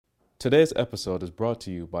Today's episode is brought to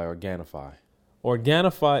you by Organifi.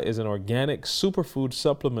 Organifi is an organic superfood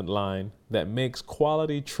supplement line that makes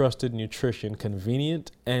quality, trusted nutrition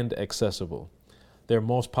convenient and accessible. Their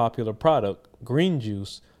most popular product, Green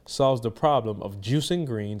Juice, solves the problem of juicing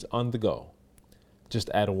greens on the go. Just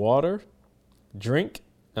add water, drink,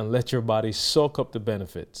 and let your body soak up the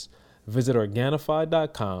benefits. Visit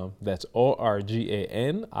Organifi.com, that's Organifi.com,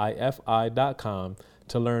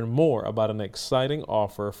 to learn more about an exciting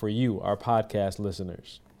offer for you, our podcast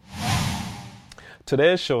listeners.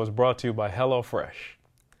 Today's show is brought to you by HelloFresh.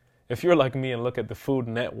 If you're like me and look at the Food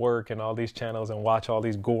Network and all these channels and watch all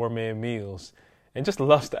these gourmet meals and just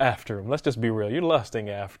lust after them, let's just be real, you're lusting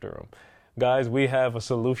after them. Guys, we have a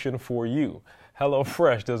solution for you.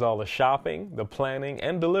 HelloFresh does all the shopping, the planning,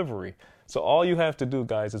 and delivery. So all you have to do,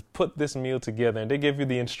 guys, is put this meal together, and they give you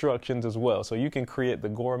the instructions as well, so you can create the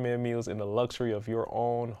gourmet meals in the luxury of your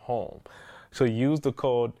own home. So use the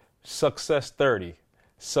code SUCCESS30.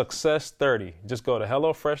 Success30. Just go to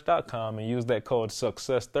HelloFresh.com and use that code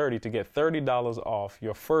Success30 to get $30 off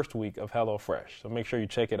your first week of HelloFresh. So make sure you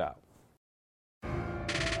check it out.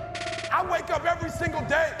 I wake up every single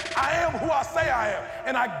day. I am who I say I am.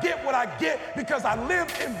 And I get what I get because I live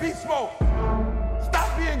in beast mode.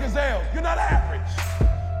 Stop being gazelles. You're not average.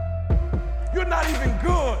 You're not even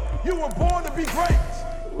good. You were born to be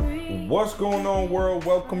great. What's going on, world?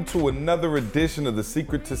 Welcome to another edition of the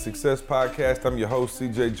Secret to Success podcast. I'm your host,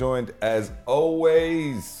 CJ, joined as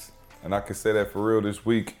always, and I can say that for real this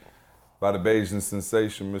week, by the Bayesian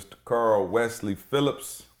sensation, Mr. Carl Wesley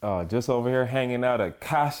Phillips. Just over here hanging out at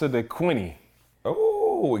Casa de Quinny.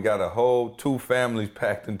 Oh, we got a whole two families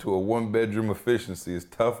packed into a one-bedroom efficiency. It's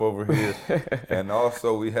tough over here. And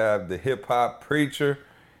also we have the hip-hop preacher,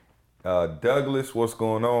 Douglas. What's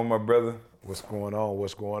going on, my brother? What's going on?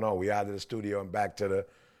 What's going on? We out of the studio and back to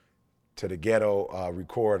the ghetto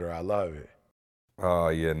recorder. I love it. Oh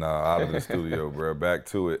yeah, out of the studio, bro. Back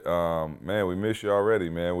to it. Man, we miss you already,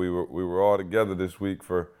 man. We were all together this week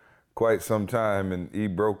for quite some time, and he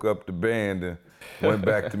broke up the band and went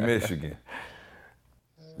back to Michigan.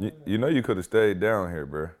 You know you could have stayed down here,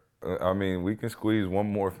 bro. I mean, we can squeeze one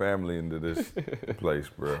more family into this place,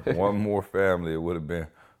 bro. One more family, we would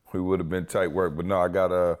have been tight work. But no, I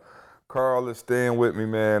got Carl is staying with me,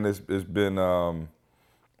 man. It's been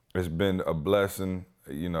a blessing.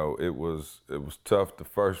 You know, it was tough the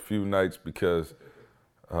first few nights because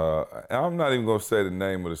I'm not even gonna say the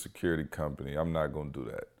name of the security company. I'm not gonna do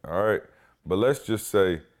that. All right, but let's just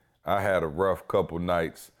say I had a rough couple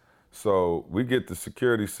nights. So we get the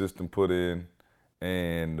security system put in,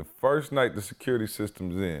 and the first night the security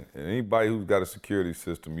system's in, and anybody who's got a security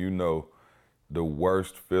system, you know, the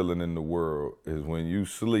worst feeling in the world is when you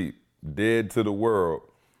sleep dead to the world,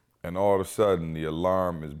 and all of a sudden the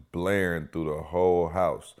alarm is blaring through the whole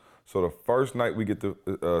house. So the first night we get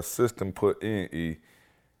the system put in,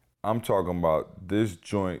 I'm talking about this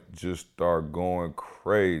joint just start going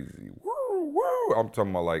crazy. Woo, woo. I'm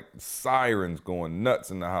talking about like sirens going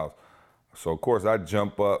nuts in the house. So of course I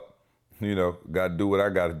jump up, you know, gotta do what I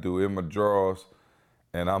gotta do in my drawers,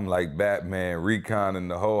 and I'm like Batman reconning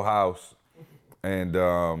the whole house. And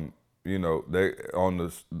you know, they on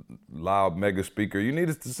the loud mega speaker, you need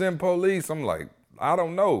us to send police. I'm like, I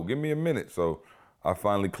don't know, give me a minute. So I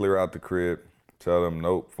finally clear out the crib, tell them,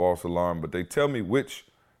 nope, false alarm. But they tell me which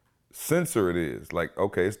sensor it is. Like,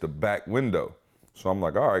 okay, it's the back window. So I'm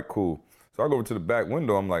like, all right, cool. So I go over to the back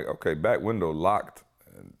window. I'm like, okay, back window locked.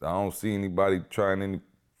 I don't see anybody trying any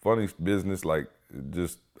funny business. Like,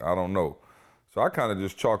 just, I don't know. So I kind of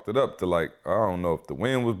just chalked it up to like, I don't know if the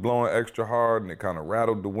wind was blowing extra hard and it kind of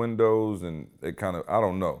rattled the windows and it kind of, I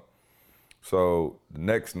don't know. So the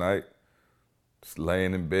next night, just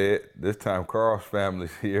laying in bed, this time Carl's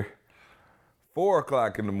family's here, 4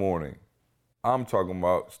 o'clock in the morning. I'm talking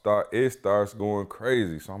about it starts going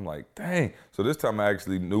crazy. So I'm like, dang. So this time I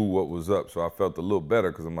actually knew what was up. So I felt a little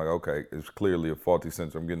better because I'm like, okay, it's clearly a faulty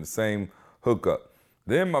sensor. I'm getting the same hookup.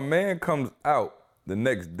 Then my man comes out the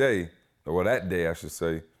next day, or that day I should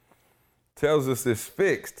say, tells us it's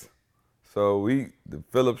fixed. So the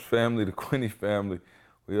Phillips family, the Quinney family,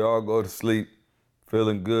 we all go to sleep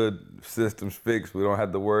feeling good, system's fixed. We don't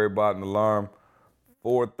have to worry about an alarm.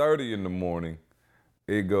 4:30 in the morning,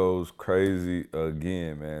 it goes crazy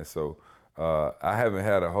again, man. So I haven't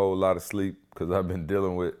had a whole lot of sleep because I've been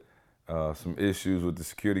dealing with some issues with the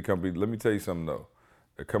security company. Let me tell you something though.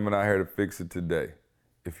 They're coming out here to fix it today.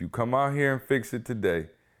 If you come out here and fix it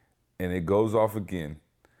today and it goes off again,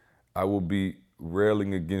 I will be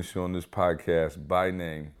railing against you on this podcast by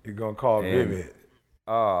name. You're gonna call Vivid.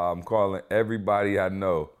 I'm calling everybody I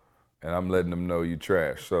know and I'm letting them know you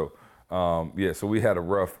trash. So Yeah, so we had a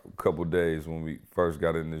rough couple days when we first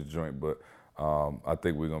got in this joint, but I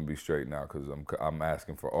think we're gonna be straight now because I'm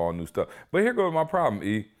asking for all new stuff. But here goes my problem,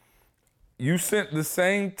 E. You sent the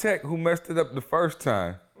same tech who messed it up the first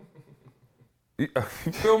time. You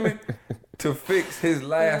feel me? To fix his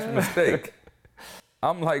last mistake.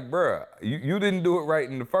 I'm like, bruh, you didn't do it right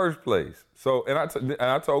in the first place. So, and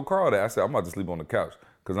I told Carl that. I said, I'm about to sleep on the couch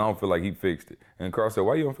because I don't feel like he fixed it. And Carl said,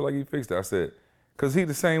 why you don't feel like he fixed it? I said, because he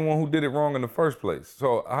the same one who did it wrong in the first place.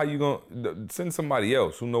 So how you gonna send somebody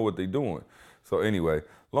else who know what they doing? So anyway,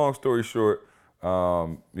 long story short, yeah,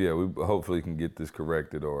 we hopefully can get this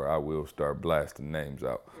corrected, or I will start blasting names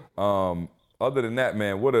out. Other than that,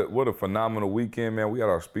 man, what a phenomenal weekend, man. We got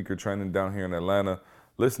our speaker training down here in Atlanta.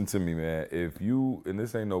 Listen to me, man. If you, and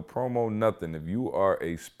this ain't no promo, nothing, if you are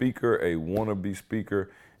a speaker, a wannabe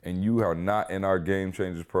speaker, and you are not in our Game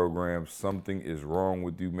Changers program, something is wrong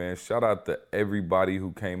with you, man. Shout out to everybody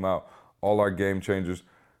who came out, all our Game Changers.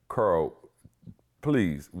 Carl,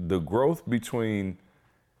 please, the growth between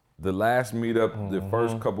the last meetup, the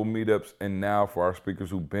first couple meetups, and now for our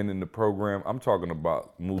speakers who've been in the program, I'm talking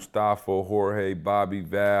about Mustafa, Jorge, Bobby,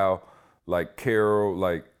 Val, like Carol,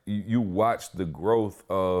 like you watch the growth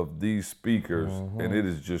of these speakers, and it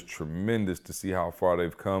is just tremendous to see how far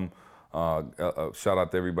they've come. Shout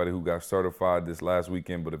out to everybody who got certified this last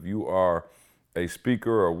weekend. But if you are a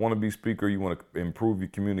speaker or wannabe speaker, you want to improve your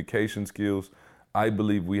communication skills, I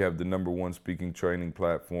believe we have the #1 speaking training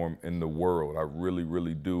platform in the world. I really,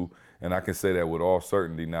 really do. And I can say that with all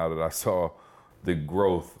certainty now that I saw the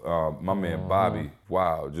growth. My man Bobby,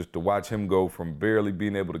 wow, just to watch him go from barely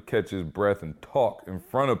being able to catch his breath and talk in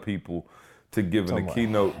front of people to giving a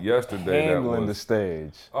keynote yesterday. Handling the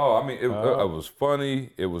stage. Oh, I mean, it was funny,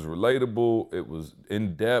 it was relatable, it was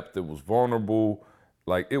in-depth, it was vulnerable,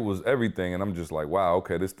 like it was everything. And I'm just like, wow,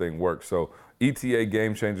 okay, this thing works. So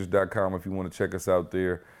ETAGamechangers.com if you want to check us out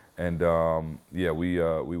there. And yeah, we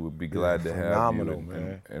would be glad to have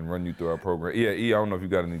you and run you through our program. Yeah, E, I don't know if you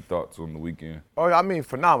got any thoughts on the weekend. Oh, I mean,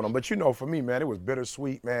 phenomenal. But you know, for me, man, it was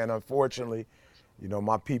bittersweet, man. Unfortunately, you know,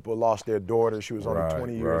 my people lost their daughter. She was only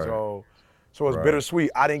 20 years old. So it was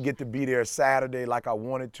bittersweet. I didn't get to be there Saturday like I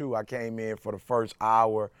wanted to. I came in for the first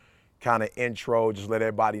hour, kind of intro, just let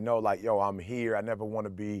everybody know, like, yo, I'm here. I never want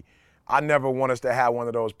us to have one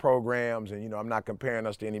of those programs, and, you know, I'm not comparing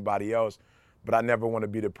us to anybody else, but I never want to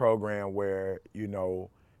be the program where, you know,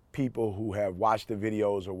 people who have watched the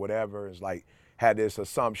videos or whatever is like, had this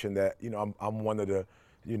assumption that, you know, I'm one of the,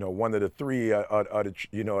 you know, one of the three of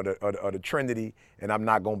the Trinity, and I'm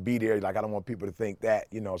not gonna be there. Like, I don't want people to think that,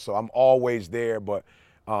 you know. So I'm always there, but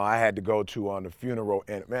I had to go to the funeral,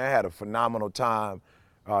 and man, I had a phenomenal time.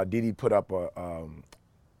 Didi put up a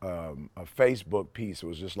Facebook piece. It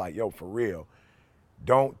was just like, yo, for real,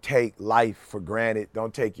 don't take life for granted.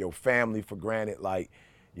 Don't take your family for granted. Like,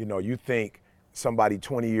 you know, you think somebody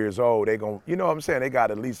 20 years old, they gonna, you know what I'm saying? They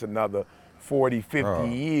got at least another 40, 50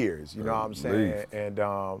 years, you know what I'm saying? And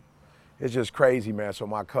it's just crazy, man. So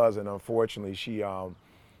my cousin, unfortunately, she, you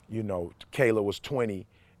know, Kayla was 20.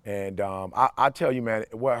 And I tell you, man,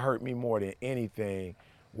 what hurt me more than anything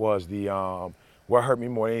was what hurt me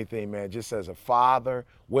more than anything, man, just as a father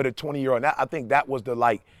with a 20-year-old. I think that was the,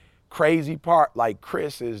 like, crazy part. Like,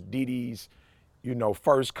 Chris is Didi's, you know,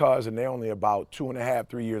 first cousin. They're only about 2.5,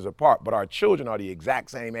 3 years apart, but our children are the exact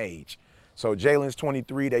same age. So Jalen's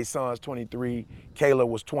 23, their son's 23, Kayla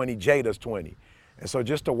was 20, Jada's 20. And so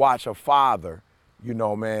just to watch a father, you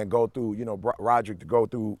know, man, go through, you know, Roderick to go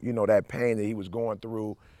through, you know, that pain that he was going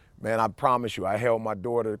through, man, I promise you, I held my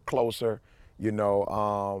daughter closer, you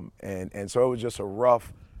know, and so it was just a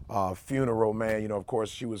rough funeral, man. You know, of course,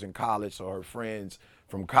 she was in college, so her friends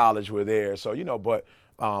from college were there. So, you know, but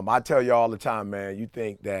I tell you all the time, man, you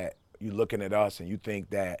think that you're looking at us and you think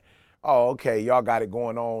that, oh, okay, y'all got it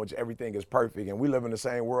going on, everything is perfect, and we live in the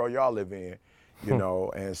same world y'all live in, you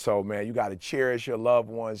know. And so, man, you got to cherish your loved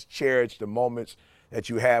ones, cherish the moments that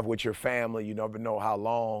you have with your family. You never know how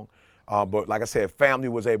long. But like I said, family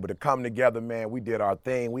was able to come together, man. We did our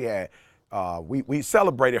thing. We had, we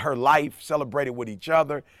celebrated her life, celebrated with each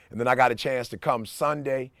other, and then I got a chance to come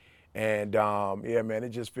Sunday. And, yeah, man, it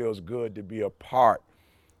just feels good to be a part,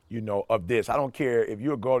 you know, of this. I don't care if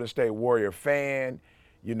you're a Golden State Warrior fan,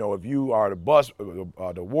 you know, if you are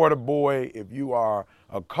the water boy, if you are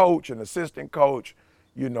a coach, an assistant coach,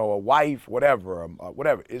 you know, a wife, whatever,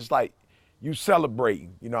 whatever. It's like you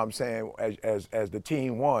celebrating, you know what I'm saying, as the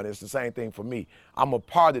team won. It's the same thing for me. I'm a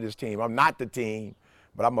part of this team. I'm not the team,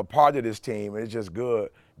 but I'm a part of this team. And it's just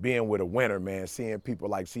good being with a winner, man, seeing people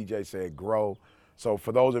like CJ said grow. So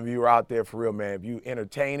for those of you who are out there for real, man, if you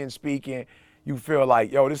entertaining speaking, you feel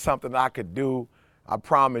like, yo, this is something I could do, I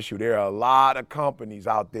promise you, there are a lot of companies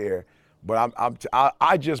out there, but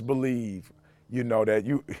I just believe, you know, that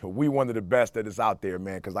we one of the best that is out there,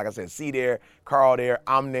 man. Because like I said, C there, Carl there,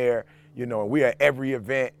 I'm there, you know, and we at every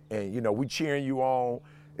event, and you know, we cheering you on.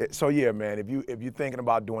 So yeah, man, if you're thinking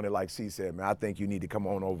about doing it like C said, man, I think you need to come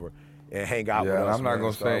on over and hang out with us. Yeah, I'm not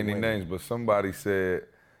gonna say any winning. names, but somebody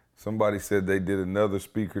said they did another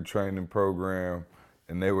speaker training program,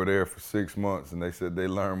 and they were there for 6 months, and they said they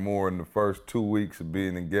learned more in the first 2 weeks of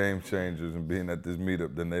being in Game Changers and being at this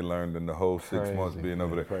meetup than they learned in the whole 6 months being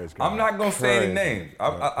over there. I'm not gonna say any names.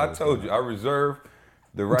 I told you, I reserve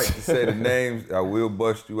the right to say the names. I will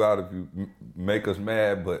bust you out if you make us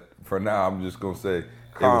mad, but for now, I'm just gonna say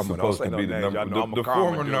Karma. it was supposed to be the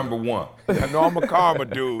former number one. I know I'm a karma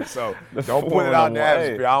dude, so don't put it out in the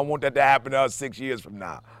atmosphere. I don't want that to happen to us 6 years from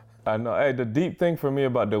now. I know. Hey, the deep thing for me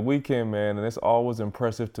about the weekend, man, and it's always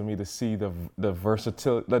impressive to me to see the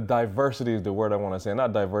versatility, the diversity is the word I want to say.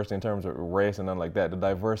 Not diversity in terms of race and nothing like that. The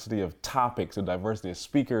diversity of topics, the diversity of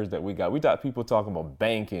speakers that we got. We got people talking about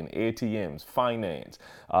banking, ATMs, finance,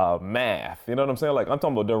 math. You know what I'm saying? Like, I'm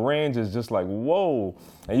talking about the range is just like, whoa.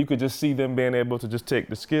 And you could just see them being able to just take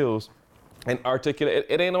the skills and articulate.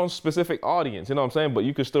 It ain't on specific audience, you know what I'm saying? But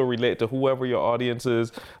you can still relate to whoever your audience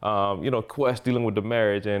is. You know, Quest dealing with the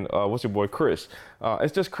marriage, and what's your boy, Chris?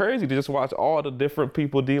 It's just crazy to just watch all the different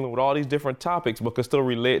people dealing with all these different topics, but can still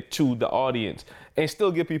relate to the audience and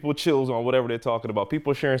still give people chills on whatever they're talking about.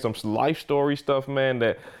 People sharing some life story stuff, man,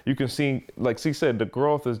 that you can see, like C said, the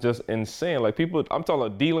growth is just insane. Like people, I'm talking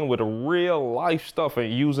about dealing with a real life stuff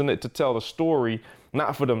and using it to tell a story,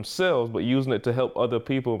 not for themselves, but using it to help other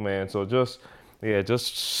people, man. So just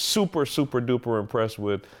super, super duper impressed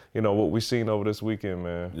with, you know, what we've seen over this weekend,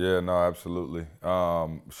 man. Yeah, no, absolutely.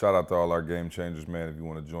 Shout out to all our Game Changers, man. If you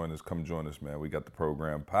want to join us, come join us, man. We got the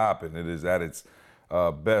program popping. It is at its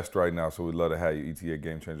best right now, so we'd love to have you,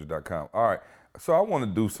 ET@GameChangers.com. All right, so I want to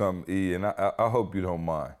do something, E, and I hope you don't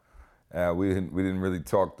mind. We didn't really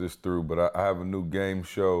talk this through, but I have a new game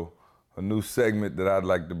show, a new segment that I'd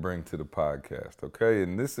like to bring to the podcast, okay?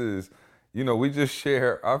 And this is, you know, we just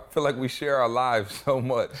share, I feel like we share our lives so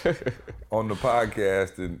much on the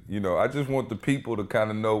podcast, and, you know, I just want the people to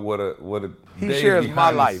kind of know what a He day shares my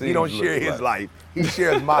behind the life. He scenes don't share looks his like. life. He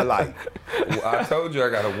shares my life. Well, I told you I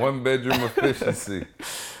got a one-bedroom efficiency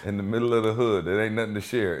in the middle of the hood. It ain't nothing to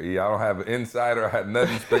share, E. I don't have an insider. I had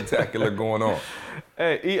nothing spectacular going on.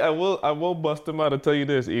 Hey, E, I will bust them out and tell you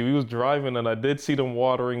this, E. We was driving and I did see them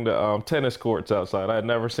watering the tennis courts outside. I had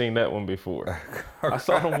never seen that one before. I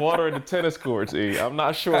saw them watering the tennis courts, E. I'm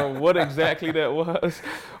not sure what exactly that was,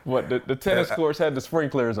 but the tennis courts had the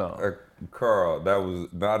sprinklers on. Carl, that was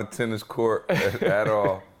not a tennis court at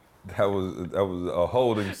all. That was a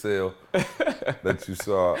holding cell that you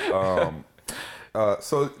saw.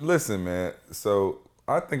 So listen, man. So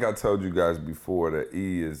I think I told you guys before that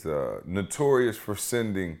E is notorious for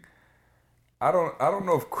sending. I don't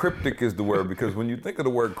know if cryptic is the word, because when you think of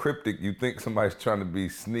the word cryptic, you think somebody's trying to be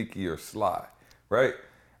sneaky or sly, right?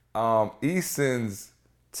 E sends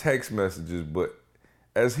text messages, but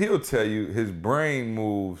as he'll tell you, his brain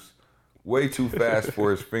moves way too fast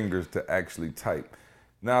for his fingers to actually type.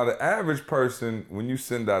 Now, the average person, when you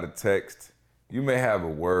send out a text, you may have a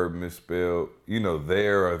word misspelled. You know,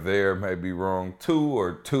 there might be wrong.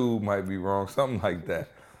 Two might be wrong, something like that.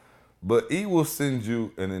 But E will send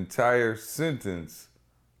you an entire sentence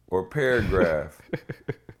or paragraph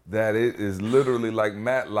that it is literally like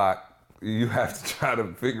Matlock. You have to try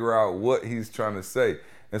to figure out what he's trying to say.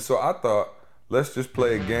 And so I thought, let's just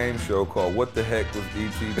play a game show called What the Heck Was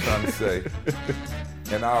E.T. Trying to Say?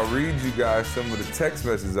 And I'll read you guys some of the text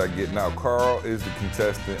messages I get. Now, Carl is the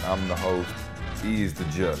contestant, I'm the host, E is the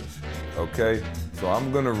judge, okay? So I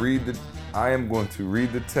am going to read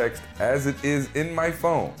the text as it is in my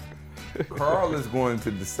phone. Carl is going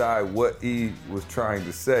to decide what E was trying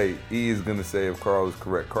to say. E is going to say if Carl is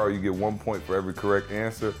correct. Carl, you get 1 point for every correct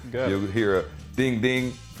answer. You'll hear a ding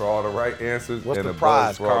ding for all the right answers. What's and the a prize,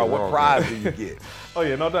 buzz for all Carl? the What wrong prize answers. do you get? Oh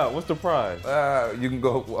yeah, no doubt. What's the prize? You can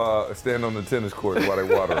go stand on the tennis court while they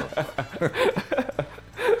water them.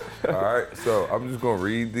 All right, so I'm just going to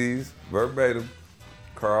read these verbatim.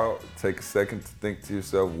 Carl, take a second to think to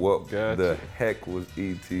yourself, what the heck was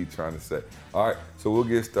E.T. trying to say? All right, so we'll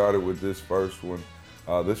get started with this first one.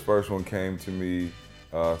 This first one came to me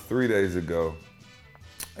 3 days ago,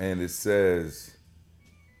 and it says,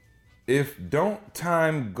 if don't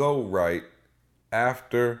time go right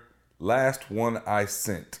after last one I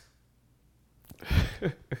sent.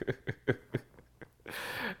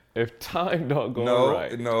 If time don't go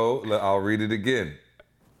right. No, I'll read it again.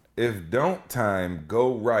 If don't time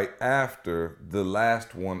go right after the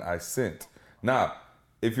last one I sent. Now,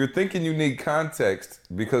 if you're thinking you need context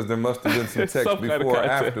because there must have been some text Some kind of before or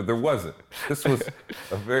context. after, there wasn't. This was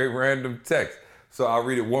a very random text. So I'll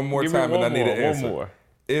read it one more Give me time and I one need more, an one answer. more.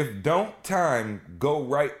 If don't time go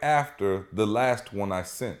right after the last one I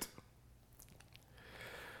sent.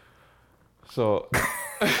 So,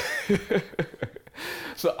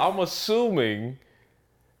 so I'm assuming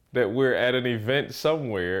that we're at an event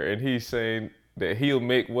somewhere, and he's saying that he'll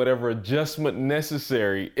make whatever adjustment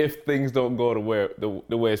necessary if things don't go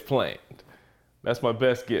the way it's planned. That's my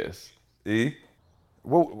best guess. E?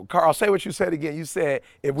 Well, Carl, say what you said again. You said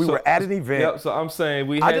if we So- were at an event. Yep. So I'm saying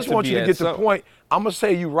we. I had just to want be you to at get the some- point. I'm gonna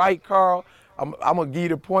say you right, Carl. I'm gonna give you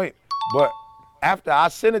the point. But after I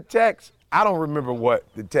sent a text, I don't remember what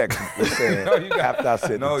the text was saying after I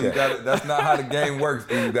sent No, the you text. got it. That's not how the game works.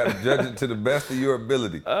 E. You got to judge it to the best of your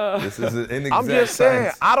ability. This is an inexact I'm just saying,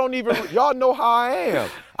 science. I don't even, y'all know how I am.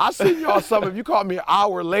 I send y'all something. If you call me an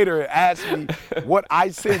hour later and ask me what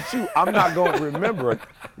I sent you, I'm not going to remember it.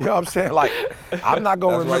 You know what I'm saying? Like, I'm not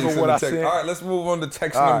going to That's why you remember what I send the text. sent. All right, let's move on to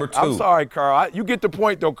text All right, number 2. I'm sorry, Carl. You get the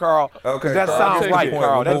point, though, Carl. Okay, That Carl, sounds I'll take right, your point.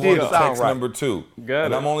 Carl. We'll That move did on to sound text right. number 2. Got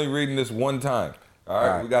and it. I'm only reading this one time. All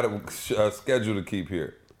right, we got a schedule to keep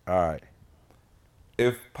here. All right.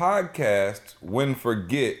 If podcast when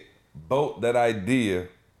forget boat that idea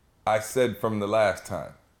I said from the last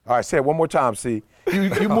time. All right, say it one more time, see.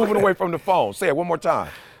 You moving away from the phone. Say it one more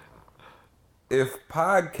time. If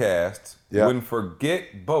podcast Yeah. when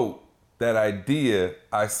forget boat that idea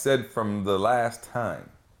I said from the last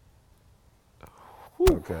time.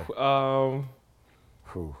 Okay.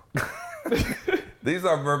 Whew. These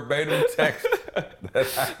are verbatim text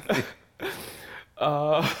that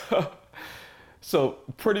I So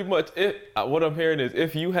pretty much, what I'm hearing is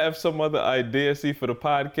if you have some other idea, see, for the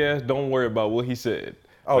podcast, don't worry about what he said.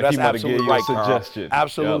 Oh, Like, that's he might have absolutely gave you right, a Carl. suggestion.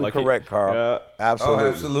 Absolutely Yeah, like correct, Carl. Yeah. Absolutely. Oh,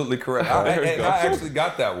 absolutely correct. There you And go. I actually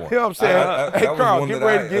got that one. You know what I'm saying? That Hey, was Carl, one get that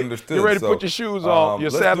ready, I get understood. ready to So, put your shoes on, your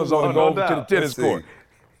let's sandals do on, one. and go over no to the doubt. tennis Let's court. see.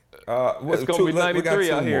 It's going to be we got 93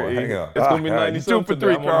 two out here. more. E. Hang on. It's going to be All right, you 90 two for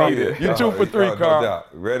three, something. I'm Carl. gonna need it. You 2 for 3, no Carl. doubt.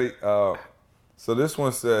 Ready? So this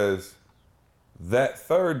one says, that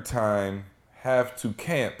third time have to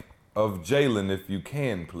camp of Jalen if you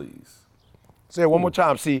can, please. Say it one more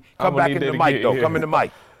time, see. Come I'ma back need in the that mic, again, though. yeah. Come in the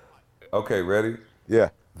mic. Okay, ready? Yeah.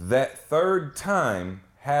 That third time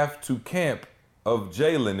have to camp of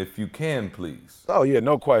Jalen if you can, please. Oh, yeah,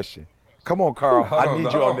 no question. Come on, Carl. I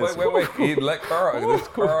need you on this one. Wait. Let Carl. This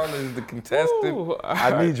Carl is the contestant. Ooh,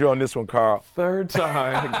 I need you on this one, Carl. third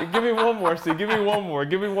time. Give me one more. See, give me one more.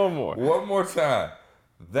 Give me one more. One more time.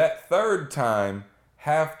 That third time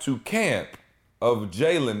have to camp of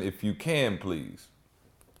Jalen if you can, please.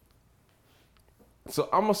 So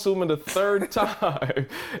I'm assuming the third time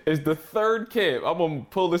is the third camp. I'm gonna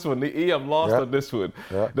pull this one. The E, I'm lost Yep. on this one.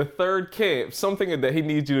 Yep. The third camp, something that he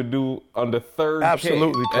needs you to do on the third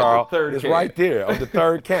Absolutely, camp. Carl. At the third It's camp. right there on the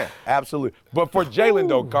third camp. Absolutely. But for Jalen,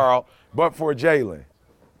 though, Carl, but for Jalen.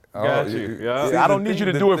 Got you. Yeah. See, I don't need you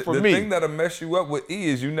to do it for the me. The thing that'll mess you up with E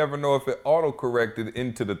is you never know if it auto-corrected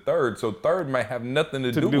into the third, so third might have nothing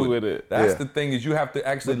to do with it. That's Yeah. the thing is you have to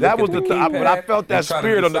actually That look was at the the th- but I keypad felt that and try to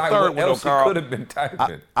spirit on the decide third what one, though, else Carl. you could have been typing.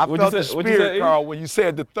 I What'd felt you the say? What'd you spirit, say, E? Carl, when you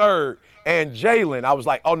said the third and Jalen. I was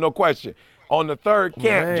like, oh, no question. On the third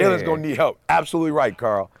camp, Man. Jalen's going to need help. Absolutely right,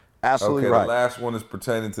 Carl. Absolutely Okay, right. the last one is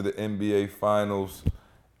pertaining to the NBA Finals,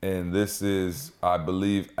 and this is, I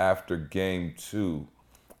believe, after Game 2,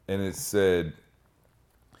 and it said,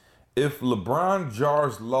 if LeBron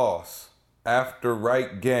jars loss after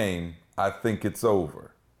right game, I think it's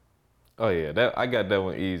over. Oh yeah, I got that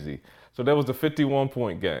one easy. So that was the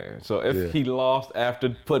 51-point game. So if he lost after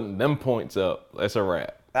putting them points up, that's a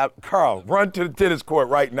wrap. Carl, run to the tennis court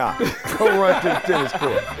right now. Go run to the tennis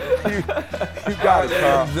court. You got it, Ladies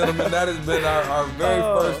Carl. and gentlemen, that has been our very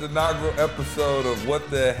first inaugural episode of What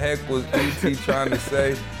the Heck Was E.T. Trying to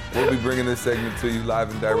Say? We'll be bringing this segment to you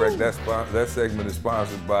live and direct. That segment is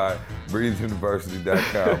sponsored by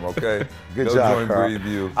BreatheUniversity.com, okay? Good Go job, join Carl. Breathe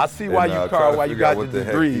You. I see why and, you, try Carl, to why you figure out got what the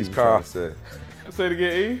heck degrees, he was Carl. trying to say. Say it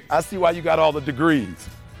again, E. I see why you got all the degrees.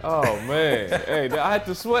 Oh man, hey, I had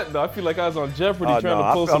to sweat though. I feel like I was on Jeopardy Oh, trying no,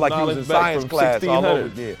 to pull I felt some like you was knowledge in back science from class all over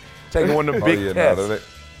 1600. again. Taking one of them Oh, big yeah, tests.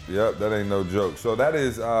 that ain't no joke. So that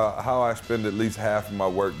is how I spend at least half of my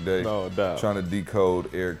work day No doubt. trying to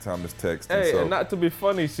decode Eric Thomas text. Hey, and so, and not to be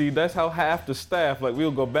funny, see, that's how half the staff, like, we'll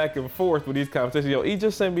go back and forth with these conversations. Yo, he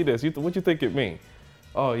just sent me this. What you think it mean?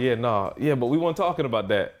 Oh, yeah, nah. Yeah, but we weren't talking about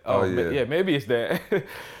that. Oh, yeah. Yeah, maybe it's that.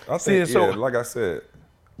 I See, think, so- like I said,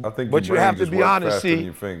 I think But your you brain have to just be works honest, faster than see,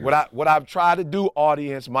 your fingers. what I've tried to do,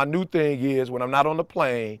 audience, my new thing is when I'm not on the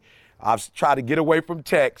plane, I've tried to get away from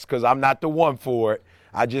text because I'm not the one for it.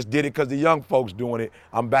 I just did it because the young folks doing it.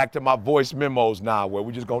 I'm back to my voice memos now, where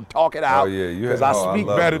we're just gonna talk it out. Oh yeah, because I speak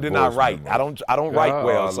better than I write. Memos. I don't write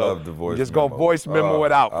well, I so love the voice just memos. go voice memo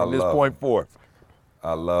it out from this point forth.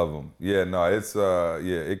 I love them. Yeah, no, it's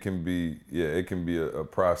it can be a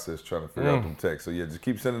process trying to figure out them texts. So yeah, just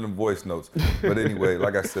keep sending them voice notes. But anyway,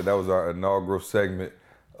 like I said, that was our inaugural segment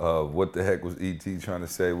of What the Heck Was ET Trying to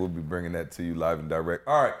Say. We'll be bringing that to you live and direct.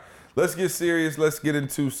 All right, let's get serious. Let's get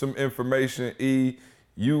into some information. E,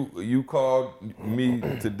 you called me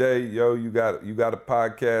today, yo. You got a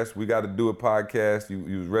podcast. We got to do a podcast.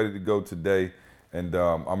 You was ready to go today, and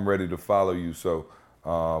I'm ready to follow you. So.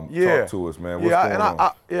 Talk to us, man. What's going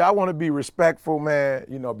on? I want to be respectful, man.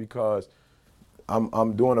 You know, because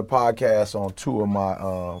I'm doing a podcast on two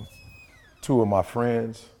of my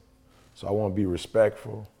friends, so I want to be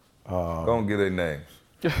respectful. Don't get their names.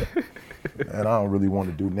 And I don't really want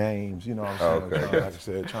to do names. You know what I'm saying? Okay. Like I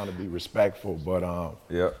said, trying to be respectful, but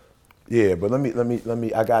Yeah. yeah. But let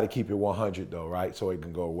me. I got to keep it 100 though, right? So it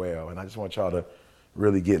can go well. And I just want y'all to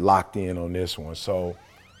really get locked in on this one. So.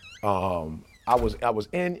 I was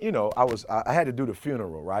in, you know, I had to do the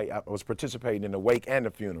funeral, right? I was participating in the wake and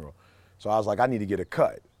the funeral. So I was like, I need to get a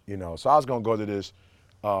cut, you know. So I was gonna go to this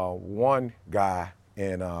one guy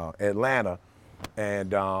in Atlanta,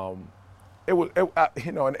 and you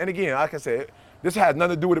know, and again, like I said, this has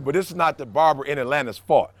nothing to do with it, but this is not the barber in Atlanta's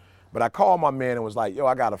fault. But I called my man and was like, yo,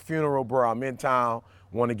 I got a funeral, bro. I'm in town,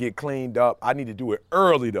 want to get cleaned up. I need to do it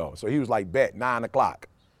early though. So he was like, bet, 9 o'clock.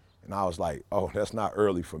 And I was like, oh, that's not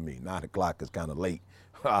early for me. 9 o'clock is kind of late.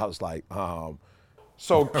 I was like,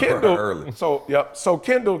 so Kendall, early. So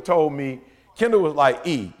Kendall told me, Kendall was like,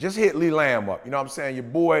 E, just hit Lee Lamb up. You know what I'm saying? Your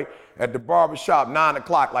boy at the barbershop, 9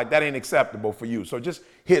 o'clock, like that ain't acceptable for you. So just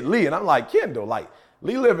hit Lee. And I'm like, Kendall, like,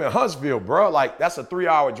 Lee live in Huntsville, bro. Like, that's a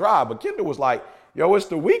 3-hour drive. But Kendall was like, yo, it's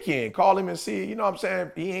the weekend. Call him and see, you know what I'm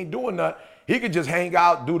saying? He ain't doing nothing. He could just hang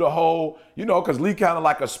out, do the whole, you know, because Lee kind of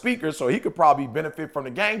like a speaker, so he could probably benefit from the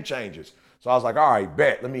game changers. So I was like, all right,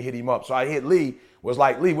 bet, let me hit him up. So I hit Lee, was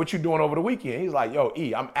like, Lee, what you doing over the weekend? He's like, yo,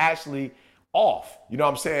 E, I'm actually off. You know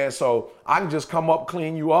what I'm saying? So I can just come up,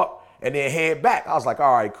 clean you up, and then head back. I was like,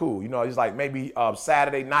 all right, cool. You know, he's like, maybe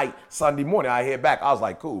Saturday night, Sunday morning, I head back. I was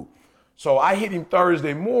like, cool. So I hit him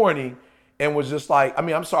Thursday morning and was just like,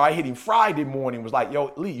 I hit him Friday morning, was like,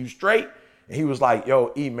 yo, Lee, you straight? And he was like,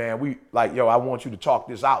 yo, E, man, I want you to talk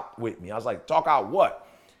this out with me. I was like, talk out what?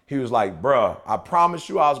 He was like, bruh, I promised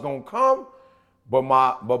you I was gonna come, but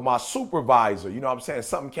my supervisor, you know what I'm saying,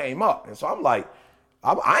 something came up. And so I'm like,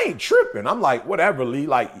 I ain't tripping. I'm like, whatever, Lee,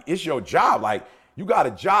 like, it's your job. Like, you got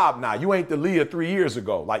a job now. You ain't the Lee of 3 years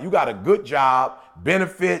ago. Like, you got a good job,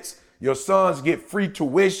 benefits, your sons get free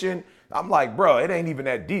tuition. I'm like, bro, it ain't even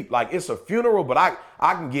that deep. Like, it's a funeral, but I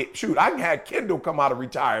can have Kendall come out of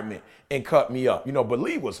retirement and cut me up, you know, but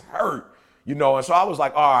Lee was hurt, you know, and so I was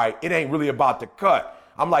like, all right, it ain't really about the cut.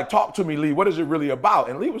 I'm like, talk to me, Lee, what is it really about?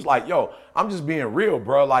 And Lee was like, yo, I'm just being real,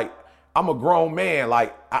 bro. Like, I'm a grown man.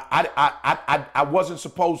 Like, I wasn't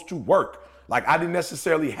supposed to work. Like, I didn't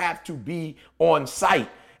necessarily have to be on site.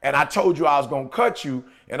 And I told you I was gonna cut you,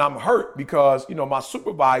 and I'm hurt because, you know, my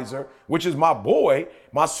supervisor, which is my boy,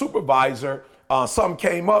 my supervisor, something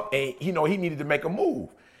came up and, you know, he needed to make a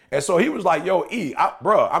move. And so he was like, yo, E,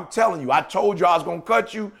 bro, I'm telling you, I told you I was gonna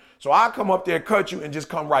cut you. So I come up there, cut you, and just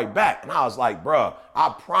come right back. And I was like, bro,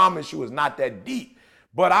 I promise you it's not that deep.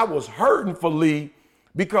 But I was hurting for Lee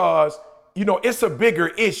because, you know, it's a bigger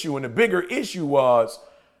issue. And the bigger issue was,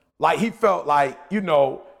 like, he felt like, you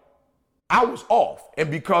know, I was off.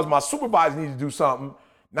 And because my supervisor needed to do something,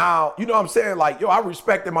 now, you know what I'm saying? Like, yo, I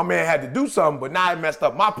respect that my man had to do something, but now it messed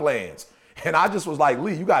up my plans. And I just was like,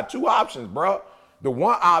 Lee, you got two options, bro. The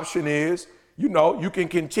one option is, you know, you can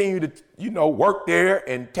continue to, you know, work there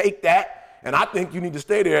and take that. And I think you need to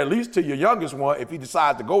stay there at least till your youngest one. If he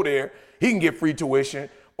decides to go there, he can get free tuition.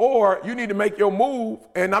 Or you need to make your move.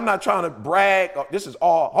 And I'm not trying to brag. This is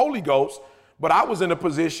all Holy Ghost. But I was in a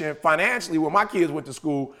position financially when my kids went to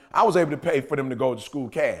school, I was able to pay for them to go to school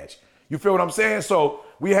cash. You feel what I'm saying? So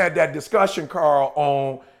we had that discussion, Carl,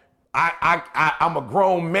 on I'm a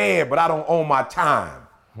grown man, but I don't own my time.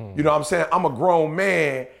 You know what I'm saying? I'm a grown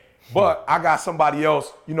man, but I got somebody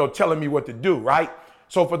else, you know, telling me what to do, right?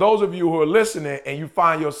 So for those of you who are listening and you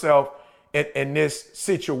find yourself in this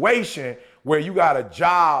situation where you got a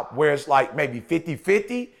job where it's like maybe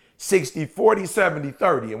 50-50, 60-40,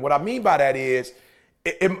 70-30. And what I mean by that is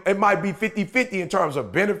it might be 50-50 in terms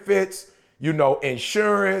of benefits, you know,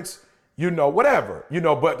 insurance, you know, whatever, you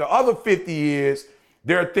know, but the other 50 is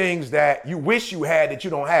there are things that you wish you had that you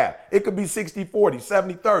don't have. It could be 60-40,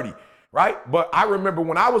 70-30, right? But I remember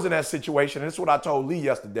when I was in that situation, and this is what I told Lee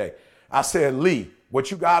yesterday. I said, Lee, what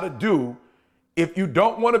you got to do, if you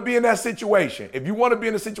don't want to be in that situation, if you want to be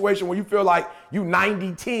in a situation where you feel like you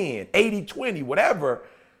 90-10, 80-20, whatever,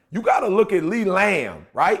 you got to look at Lee Lamb,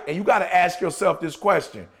 right? And you got to ask yourself this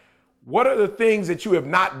question. What are the things that you have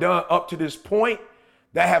not done up to this point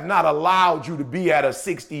that have not allowed you to be at a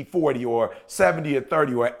 60-40 or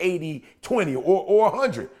 70-30 or 80-20 or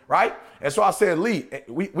 100, right? And so I said, Lee,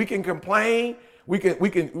 we can complain, we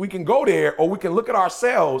can go there, or we can look at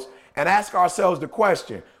ourselves and ask ourselves the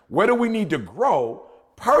question, where do we need to grow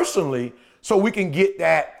personally so we can get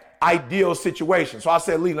that ideal situation? So I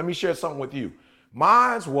said, Lee, let me share something with you.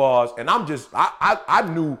 Mine was, and I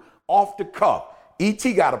knew off the cuff,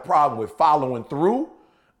 E.T. got a problem with following through.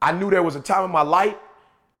 I knew there was a time in my life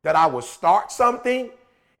that I would start something,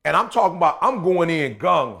 and I'm talking about I'm going in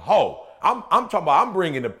gung-ho. I'm talking about I'm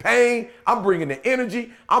bringing the pain, I'm bringing the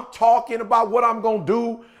energy, I'm talking about what I'm going to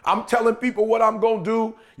do, I'm telling people what I'm going to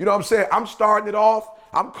do. You know what I'm saying? I'm starting it off.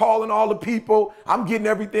 I'm calling all the people. I'm getting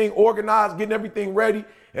everything organized, getting everything ready.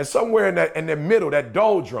 And somewhere in the middle, that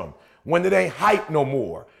doldrum, when it ain't hype no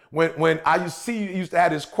more, when I used to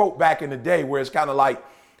have this quote back in the day where it's kind of like,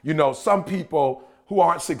 you know, some people who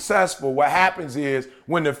aren't successful, what happens is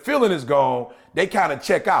when the feeling is gone, they kind of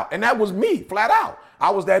check out. And that was me, flat out. I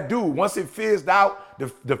was that dude. Once it fizzed out,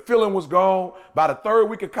 the feeling was gone. By the third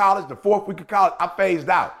week of college, the fourth week of college, I phased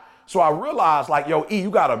out. So I realized, like, yo, E, you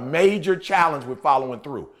got a major challenge with following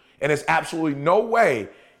through. And there's absolutely no way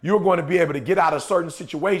you're going to be able to get out of certain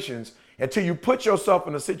situations until you put yourself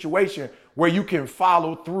in a situation where you can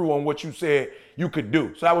follow through on what you said you could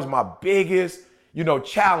do. So that was my biggest, you know,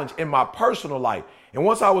 challenge in my personal life. And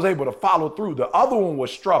once I was able to follow through, the other one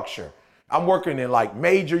was structure. I'm working in like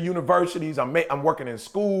major universities. I'm working in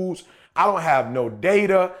schools. I don't have no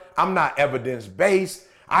data. I'm not evidence-based.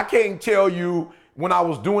 I can't tell you when I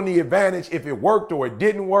was doing the advantage if it worked or it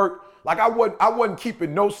didn't work. Like I wasn't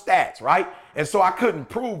keeping no stats, right? And so I couldn't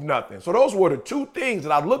prove nothing. So those were the two things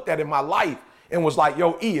that I looked at in my life and was like,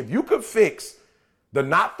 yo, E, if you could fix the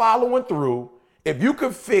not following through, if you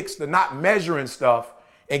could fix the not measuring stuff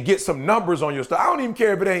and get some numbers on your stuff, I don't even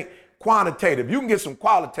care if it ain't quantitative. You can get some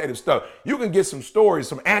qualitative stuff. You can get some stories,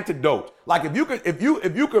 some antidotes. Like if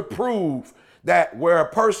you could prove that where a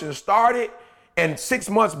person started and 6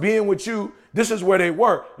 months being with you, this is where they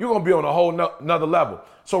were, you're going to be on a whole nother level.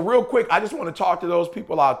 So real quick, I just want to talk to those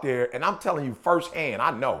people out there. And I'm telling you firsthand,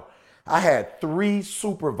 I know I had 3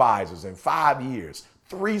 supervisors in 5 years,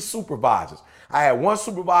 3 supervisors. I had one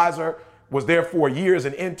supervisor, was there for years,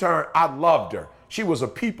 an intern. I loved her. She was a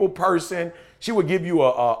people person. She would give you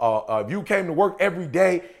if you came to work every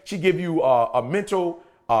day, she'd give you a mental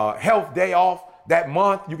health day off that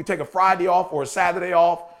month. You could take a Friday off or a Saturday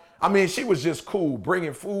off. I mean, she was just cool,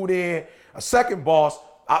 bringing food in. A second boss,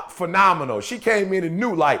 phenomenal. She came in and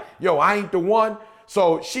knew like, yo, I ain't the one.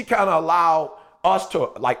 So she kind of allowed us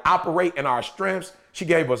to like operate in our strengths. She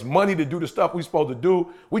gave us money to do the stuff we supposed to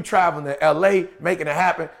do. We traveling to LA, making it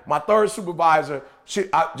happen. My third supervisor,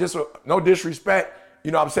 no disrespect,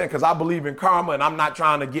 you know what I'm saying? Because I believe in karma and I'm not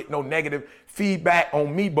trying to get no negative feedback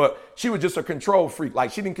on me, but she was just a control freak.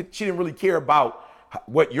 Like she didn't really care about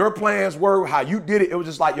what your plans were, how you did it. It was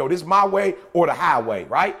just like, yo, this is my way or the highway,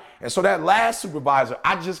 right? And so that last supervisor,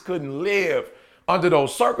 I just couldn't live under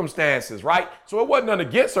those circumstances, right? So it wasn't nothing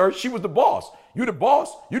against her. She was the boss. You the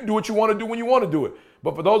boss. You do what you want to do when you want to do it.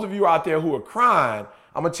 But for those of you out there who are crying,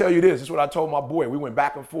 I'm going to tell you this. This is what I told my boy. We went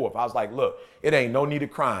back and forth. I was like, look, it ain't no need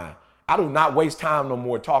of crying. I do not waste time no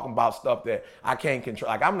more talking about stuff that I can't control.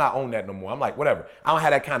 Like, I'm not on that no more. I'm like, whatever. I don't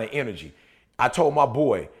have that kind of energy. I told my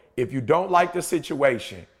boy, if you don't like the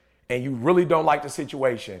situation and you really don't like the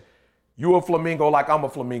situation, you a flamingo like I'm a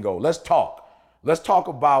flamingo. Let's talk. Let's talk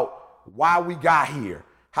about why we got here.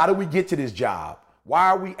 How did we get to this job? Why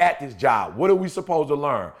are we at this job? What are we supposed to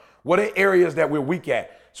learn? What are areas that we're weak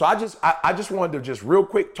at? So I just wanted to just real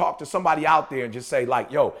quick talk to somebody out there and just say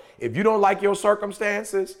like, yo, if you don't like your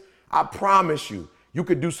circumstances, I promise you, you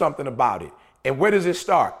could do something about it. And where does it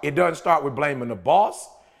start? It doesn't start with blaming the boss.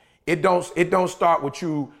 It don't start with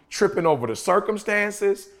you tripping over the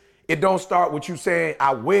circumstances. It don't start with you saying,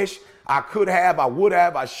 I wish, I could have, I would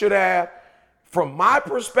have, I should have. From my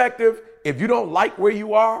perspective, if you don't like where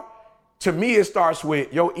you are, to me, it starts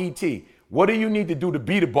with, yo, E.T., what do you need to do to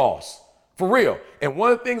be the boss? For real. And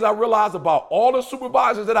one of the things I realized about all the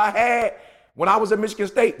supervisors that I had when I was at Michigan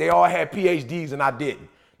State, they all had PhDs and I didn't.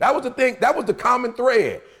 That was the thing. That was the common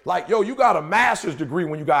thread. Like, yo, you got a master's degree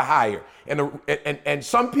when you got hired. And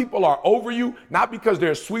some people are over you, not because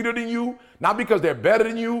they're sweeter than you, not because they're better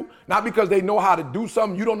than you, not because they know how to do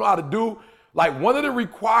something you don't know how to do. Like, one of the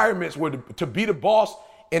requirements to be the boss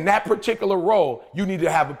in that particular role, you need to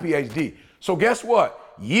have a PhD. So guess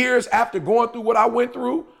what? Years after going through what I went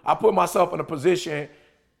through, I put myself in a position,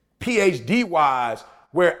 PhD-wise,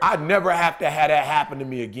 where I never have to have that happen to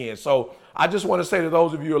me again. So I just want to say to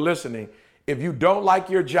those of you who are listening, if you don't like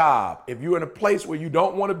your job, if you're in a place where you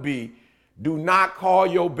don't want to be, do not call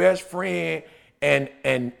your best friend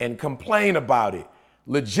and complain about it.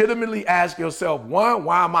 Legitimately ask yourself, one,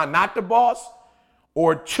 why am I not the boss?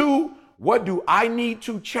 Or two, what do I need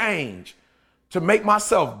to change to make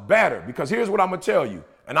myself better? Because here's what I'm going to tell you,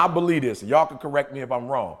 and I believe this, and y'all can correct me if I'm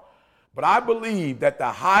wrong. But I believe that the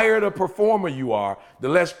higher the performer you are, the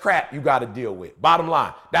less crap you got to deal with. Bottom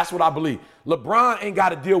line, that's what I believe. LeBron ain't got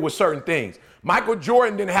to deal with certain things. Michael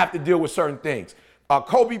Jordan didn't have to deal with certain things.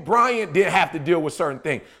 Kobe Bryant didn't have to deal with certain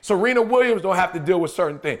things. Serena Williams don't have to deal with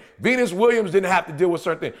certain things. Venus Williams didn't have to deal with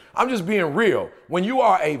certain things. I'm just being real. When you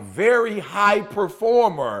are a very high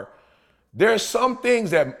performer, there's some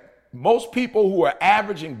things that most people who are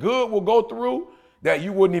average and good will go through that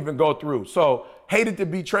you wouldn't even go through. So hated to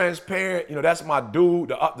be transparent. You know, that's my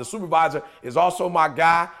dude. The supervisor is also my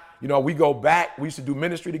guy. You know, we go back. We used to do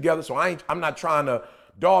ministry together. So I'm not trying to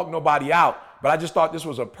dog nobody out, but I just thought this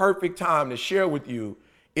was a perfect time to share with you.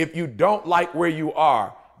 If you don't like where you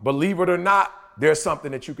are, believe it or not, there's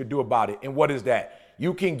something that you could do about it. And what is that?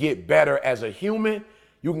 You can get better as a human.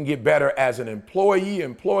 You can get better as an employee,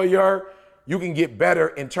 employer. You can get better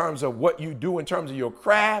in terms of what you do in terms of your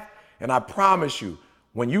craft. And I promise you,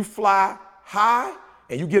 when you fly high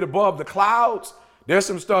and you get above the clouds, there's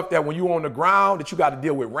some stuff that when you're on the ground that you got to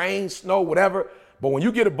deal with, rain, snow, whatever. But when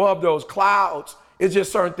you get above those clouds, it's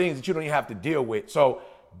just certain things that you don't even have to deal with. So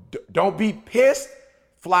don't be pissed,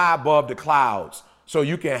 fly above the clouds so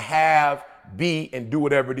you can have, be, and do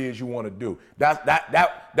whatever it is you want to do.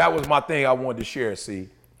 That was my thing I wanted to share, C.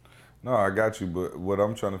 No, I got you, but what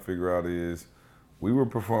I'm trying to figure out is we were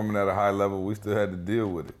performing at a high level, we still had to deal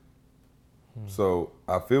with it. So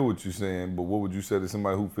I feel what you're saying, but what would you say to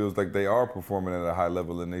somebody who feels like they are performing at a high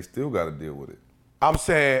level and they still got to deal with it? I'm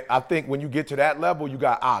saying, I think when you get to that level, you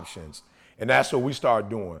got options. And that's what we start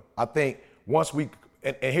doing. I think once we,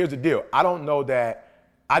 and here's the deal. I don't know that,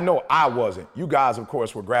 I know I wasn't. You guys, of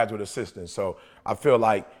course, were graduate assistants. So I feel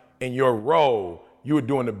like in your role, you were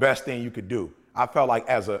doing the best thing you could do. I felt like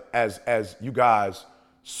as you guys,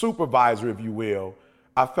 supervisor, if you will,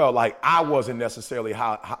 I felt like I wasn't necessarily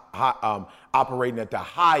operating at the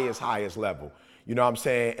highest level. You know what I'm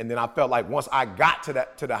saying? And then I felt like once I got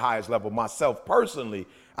to the highest level myself personally,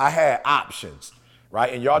 I had options,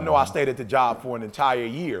 right? And y'all know I stayed at the job for an entire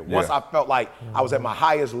year. Once I felt like I was at my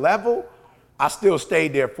highest level, I still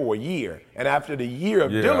stayed there for a year. And after the year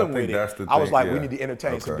of dealing with it, I was like, we need to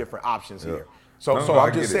entertain some different options here. So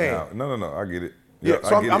I'm just saying. No, I get it. Yeah,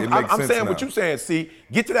 so I'm saying what you're saying, see,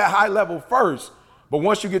 get to that high level first. But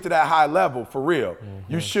once you get to that high level, for real,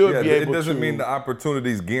 you should be able to. It doesn't mean the opportunity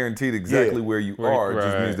is guaranteed exactly where you are. It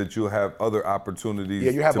just means that you'll have other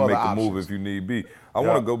opportunities to make a move if you need be. I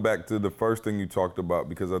want to go back to the first thing you talked about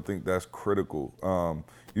because I think that's critical.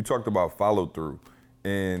 You talked about follow through.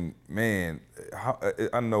 And man,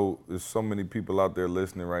 I know there's so many people out there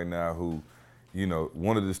listening right now who, you know,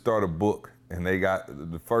 wanted to start a book. And they got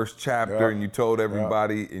the first chapter, and you told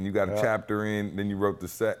everybody, and you got a chapter in. Then you wrote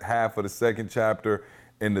the half of the second chapter,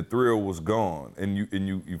 and the thrill was gone, and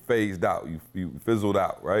you phased out, you fizzled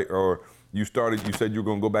out, right? Or you said you were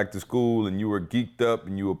gonna go back to school, and you were geeked up,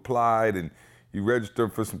 and you applied, and you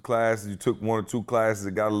registered for some classes. You took 1 or 2 classes,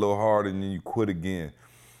 it got a little hard, and then you quit again.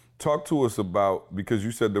 Talk to us about, because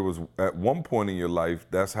you said there was at one point in your life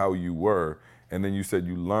that's how you were, and then you said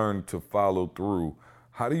you learned to follow through.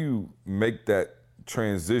 How do you make that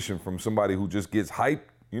transition from somebody who just gets hyped?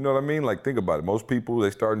 You know what I mean? Like, think about it. Most people,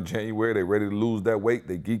 they start in January, they ready to lose that weight,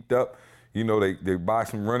 they geeked up. You know, they buy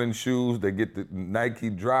some running shoes, they get the Nike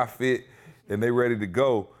Dry Fit, and they ready to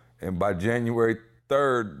go. And by January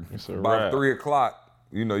 3rd, by 3 o'clock,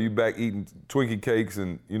 you know, you back eating Twinkie cakes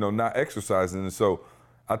and, you know, not exercising. And so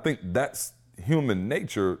I think that's human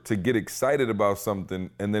nature to get excited about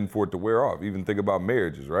something and then for it to wear off. Even think about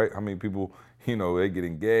marriages, right? How many people, you know, they get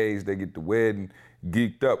engaged, they get the wedding,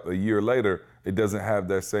 geeked up. A year later, it doesn't have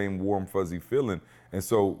that same warm, fuzzy feeling. And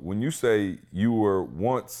so when you say you were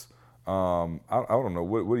once, I don't know,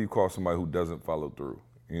 what do you call somebody who doesn't follow through?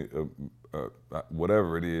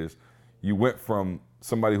 Whatever it is, you went from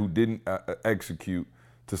somebody who didn't execute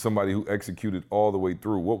to somebody who executed all the way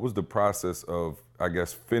through. What was the process of, I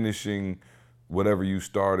guess, finishing whatever you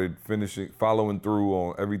started, following through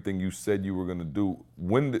on everything you said you were gonna do?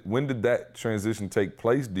 When did that transition take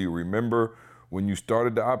place? Do you remember when you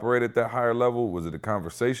started to operate at that higher level? Was it a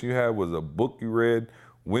conversation you had? Was it a book you read?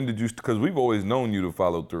 When did you, because we've always known you to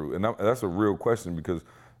follow through. And that's a real question because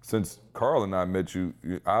since Carl and I met you,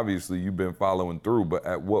 obviously you've been following through, but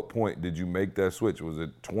at what point did you make that switch? Was it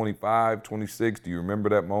 25, 26? Do you remember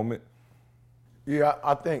that moment? Yeah,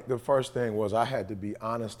 I think the first thing was I had to be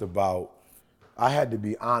honest and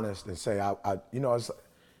say,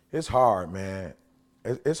 it's hard, man.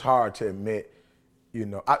 It's hard to admit,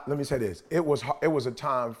 let me say this. It was a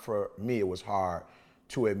time for me, it was hard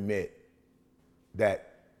to admit that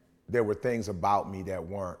there were things about me that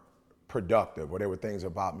weren't productive, or there were things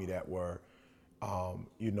about me that were,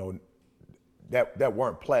 that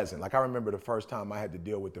weren't pleasant. Like I remember the first time I had to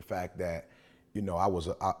deal with the fact that, I was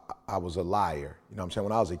a liar. You know what I'm saying?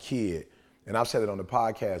 When I was a kid, and I've said it on the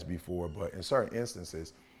podcast before, but in certain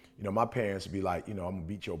instances, my parents would be like, I'm gonna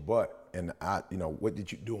beat your butt, and what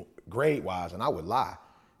did you do grade-wise? And I would lie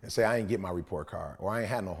and say I ain't get my report card, or I ain't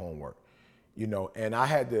had no homework, and I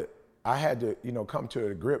had to, come to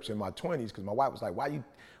the grips in my 20s because my wife was like,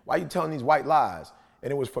 why you telling these white lies?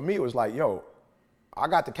 And it was, for me, it was like, I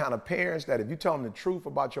got the kind of parents that if you tell them the truth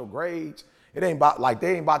about your grades, it ain't about, like,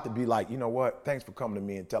 they ain't about to be like, you know what, thanks for coming to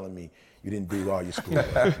me and telling me you didn't do all your schoolwork.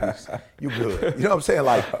 You good. You know what I'm saying?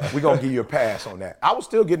 Like, we gonna give you a pass on that. I was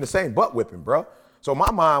still getting the same butt whipping, bro. So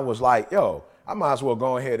my mind was like, I might as well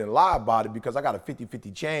go ahead and lie about it because I got a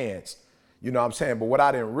 50-50 chance. You know what I'm saying? But what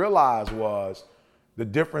I didn't realize was the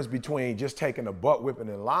difference between just taking a butt whipping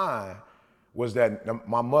and lying was that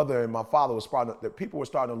my mother and my father that people were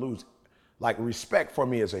starting to lose like respect for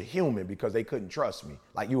me as a human because they couldn't trust me.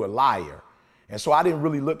 Like, you a liar. And so I didn't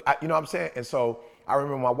really look, you know what I'm saying? And so I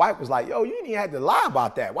remember my wife was like, you didn't even have to lie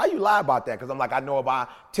about that. Why you lie about that? Because I'm like, I know if I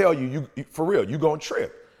tell you, for real, you gonna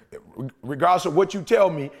trip. Regardless of what you tell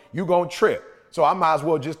me, you gonna trip. So I might as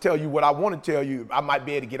well just tell you what I want to tell you. I might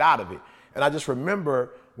be able to get out of it. And I just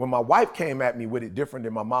remember when my wife came at me with it different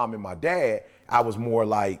than my mom and my dad, I was more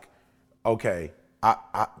like, okay,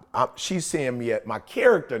 she's seeing me at my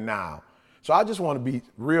character now. So I just want to be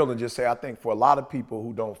real and just say, I think for a lot of people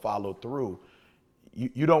who don't follow through,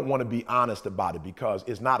 you don't want to be honest about it because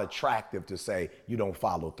it's not attractive to say you don't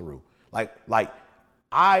follow through. Like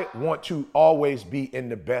I want to always be in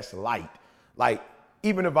the best light. Like,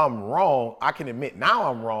 even if I'm wrong, I can admit now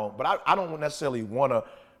I'm wrong, but I don't necessarily want to,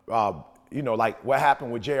 like what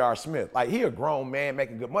happened with J.R. Smith. Like, he a grown man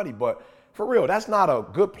making good money, but for real, that's not a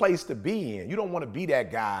good place to be in. You don't want to be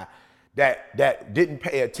that guy that didn't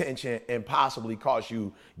pay attention and possibly cost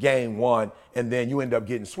you game one, and then you end up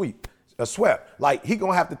getting swept. Like, he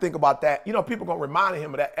gonna have to think about that. People gonna remind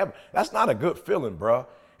him of that. That's not a good feeling, bro.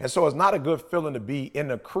 And so it's not a good feeling to be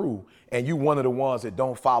in a crew and you one of the ones that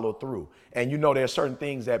don't follow through. And there's certain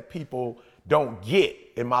things that people don't get.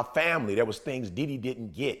 In my family, there was things Diddy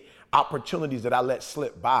didn't get, opportunities that I let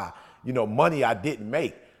slip by, money I didn't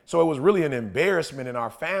make. So it was really an embarrassment in our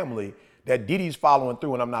family that Diddy's following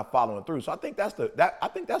through and I'm not following through. So I think that's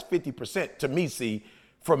 50% to me. See,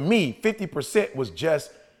 for me, 50% was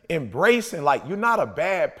just embracing, like, you're not a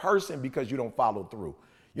bad person because you don't follow through.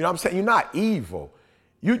 You know what I'm saying? You're not evil.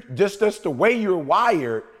 That's the way you're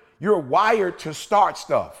wired to start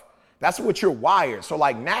stuff. That's what you're wired. So,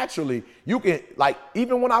 like, naturally, you can, like,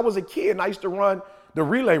 even when I was a kid and I used to run the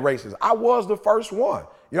relay races, I was the first one,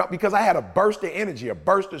 because I had a burst of energy, a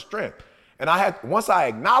burst of strength. And once I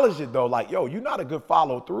acknowledged it though, like, you're not a good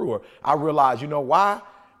follow through, I realized, why?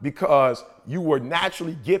 Because you were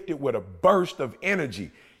naturally gifted with a burst of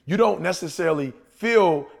energy. You don't necessarily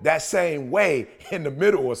feel that same way in the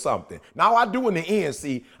middle or something. Now I do in the end,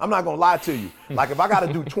 see, I'm not gonna lie to you. Like, if I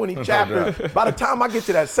gotta do 20 chapters, by the time I get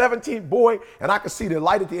to that 17th, boy, and I can see the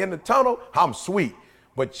light at the end of the tunnel, I'm sweet.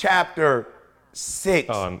 But chapter 6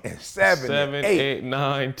 and 7 and 8,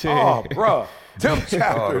 9, 10. Oh, bruh. Them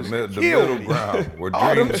chapters the middle ground where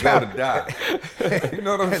dreams go to die. You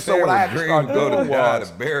know what I'm saying? So what I had to start dreams go to doing die,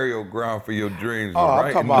 was, the burial ground for your dreams,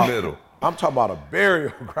 right in the middle. I'm talking about a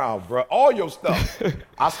burial ground, bro. All your stuff.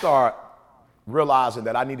 I start realizing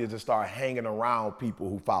that I needed to start hanging around people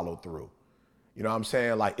who follow through. You know what I'm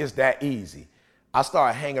saying? Like, it's that easy. I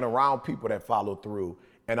started hanging around people that follow through,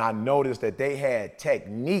 and I noticed that they had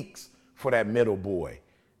techniques for that middle boy.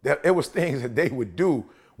 It was things that they would do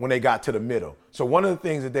when they got to the middle. So one of the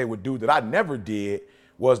things that they would do that I never did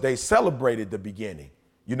was they celebrated the beginning.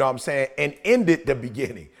 You know what I'm saying? And ended the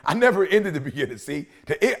beginning. I never ended the beginning, see?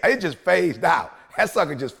 It just phased out. That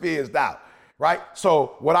sucker just fizzed out, right?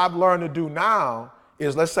 So what I've learned to do now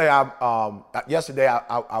is, let's say yesterday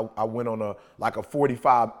I went on a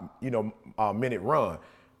 45 minute run.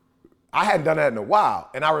 I hadn't done that in a while.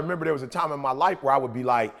 And I remember there was a time in my life where I would be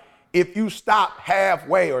like, if you stop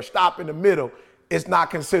halfway or stop in the middle, it's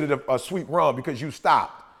not considered a sweet run because you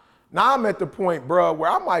stopped. Now I'm at the point, bro, where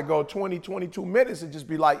I might go 20, 22 minutes and just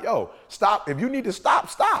be like, yo, stop. If you need to stop,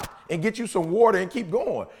 stop and get you some water and keep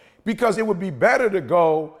going. Because it would be better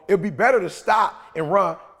to stop and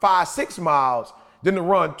run 5, 6 miles than to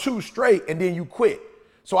run 2 straight and then you quit.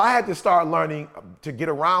 So I had to start learning to get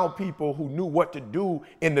around people who knew what to do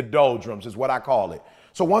in the doldrums, is what I call it.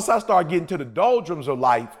 So once I started getting to the doldrums of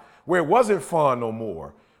life, where it wasn't fun no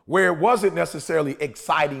more, where it wasn't necessarily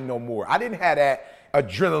exciting no more, I didn't have that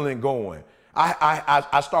adrenaline going.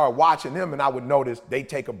 I started watching them and I would notice they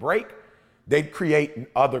take a break, they'd create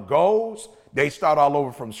other goals, they start all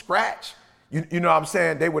over from scratch. You know what I'm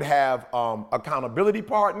saying? They would have accountability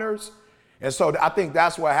partners. And so I think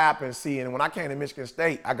that's what happened. See, and when I came to Michigan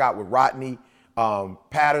State, I got with Rodney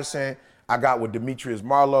Patterson, I got with Demetrius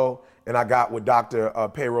Marlowe, and I got with Dr.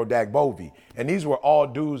 Pero Dagbovie. And these were all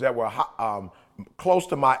dudes that were close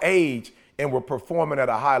to my age and were performing at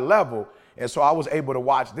a high level. And so I was able to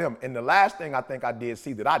watch them. And the last thing I think I did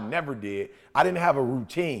see that I never did, I didn't have a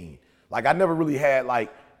routine. Like I never really had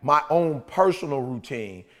like my own personal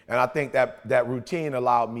routine. And I think that routine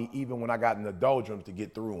allowed me, even when I got in the doldrums, to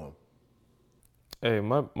get through them. Hey,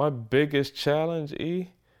 my biggest challenge,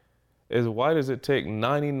 E, is why does it take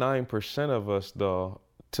 99% of us, though,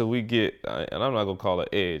 till we get, and I'm not gonna call it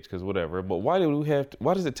edge, because whatever, but why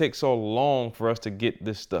does it take so long for us to get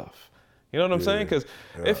this stuff? You know what I'm saying? Because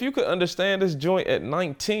if you could understand this joint at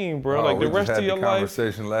 19, bro, like the rest of your life.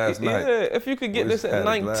 Conversation last night. Yeah, if you could get this at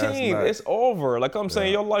 19, it's over. Like I'm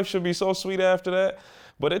saying, your life should be so sweet after that.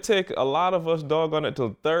 But it take a lot of us, doggone it,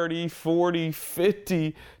 till 30, 40,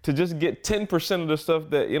 50 to just get 10% of the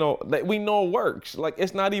stuff that, you know, that we know works. Like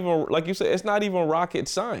it's not even, like you said, it's not even rocket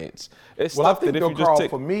science. It's well, stuff I think, that if though, you just Carl,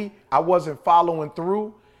 take. for me, I wasn't following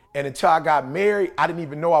through. And until I got married, I didn't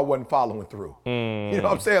even know I wasn't following through. You know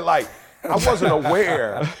what I'm saying? Like, I wasn't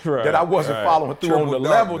aware that I wasn't following through on the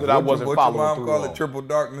level that I wasn't following through on. What your mom call it, triple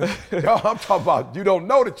darkness? Yo, I'm talking about you don't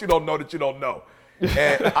know that you don't know that you don't know.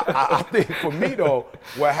 And I think for me, though,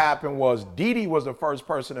 what happened was Didi was the first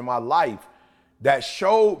person in my life that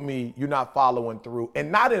showed me you're not following through.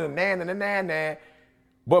 And not in a nan,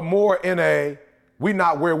 but more in a we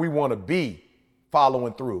not where we want to be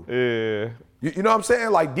following through. Yeah. You know what I'm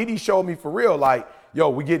saying? Like Didi showed me for real, like,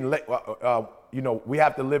 yo, we getting late. You know, we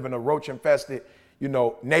have to live in a roach-infested, you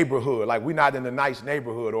know, neighborhood. Like, we're not in a nice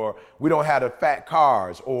neighborhood, or we don't have the fat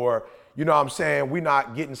cars, or, you know what I'm saying, we're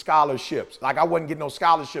not getting scholarships. Like, I wasn't getting no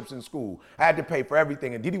scholarships in school. I had to pay for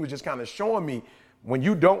everything. And Didi was just kind of showing me, when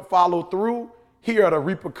you don't follow through, here are the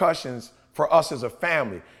repercussions for us as a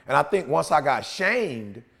family. And I think once I got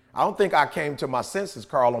shamed, I don't think I came to my senses,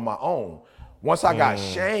 Carl, on my own. Once I got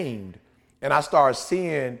shamed and I started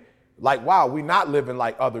seeing, like, wow, we're not living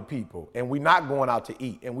like other people, and we're not going out to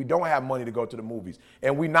eat, and we don't have money to go to the movies,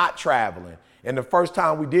 and we're not traveling. And the first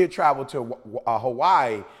time we did travel to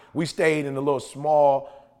Hawaii, we stayed in a little small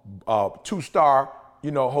 2-star, you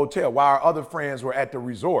know, hotel, while our other friends were at the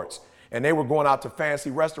resorts, and they were going out to fancy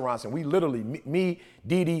restaurants. And we literally, me,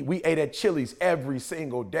 Didi, we ate at Chili's every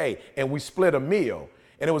single day, and we split a meal.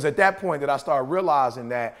 And it was at that point that I started realizing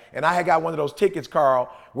that, and I had got one of those tickets, Carl,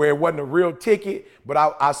 where it wasn't a real ticket, but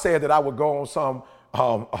I said that I would go on some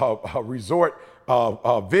resort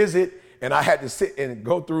visit, and I had to sit and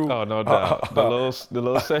go through. Oh, no doubt. The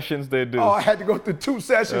little sessions they do. Oh, I had to go through 2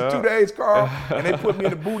 sessions, 2 days, Carl, and they put me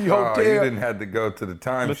in the booty hotel. You didn't have to go to the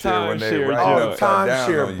timeshare when they writing the upside down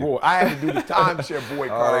timeshare on you. boy. I had to do the timeshare boy,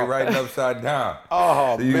 Carl. Oh, they writing upside down.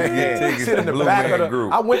 Oh, so you man. can get tickets Sit to in the Blue back Man of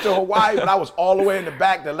Group. I went to Hawaii, but I was all the way in the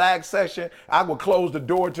back, the lag section. I would close the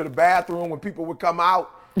door to the bathroom when people would come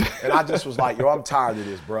out. And I just was like, yo, I'm tired of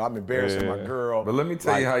this, bro. I'm embarrassing my girl. But let me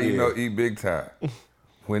tell you how you know eat big time.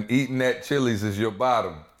 When eating at Chili's is your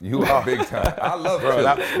bottom, you are big time. I love Chili's.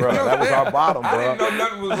 That was our bottom, bro. I didn't know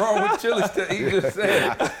nothing was wrong with Chili's till he just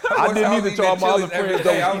said it. I didn't either to all my other friends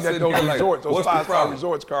that was eating at those resorts, those 5-star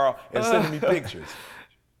resorts, Carl, and sending me pictures.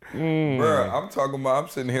 Bro, I'm talking about, I'm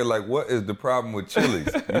sitting here like, what is the problem with Chili's?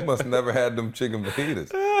 You must never had them chicken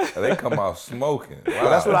fajitas. They come out smoking. Wow, well,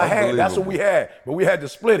 that's what I had. That's what we had. But we had to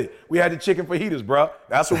split it. We had the chicken fajitas, bro.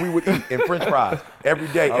 That's what we would eat, and French fries every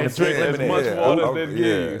day, and drink lemonade. As much water as they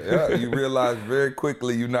give. Yeah, you realize very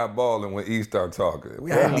quickly you're not balling when E start talking.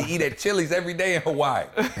 We had to eat at Chili's every day in Hawaii.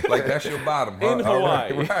 Like, that's your bottom, huh? In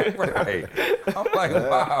Hawaii. Right. I'm like,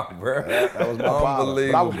 wow, bro. That was my bottom. But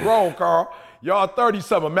Unbelievable. I was grown, Carl. Y'all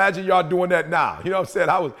 30-something. Imagine y'all doing that now. You know what I'm saying?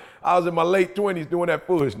 I was in my late 20s doing that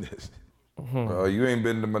foolishness. You ain't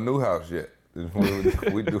been to my new house yet.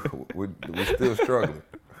 We still struggling.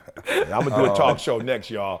 I'm gonna do a talk show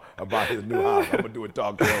next, y'all, about his new house. I'm gonna do a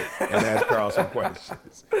talk show and ask Carl some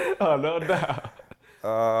questions. Oh, no doubt.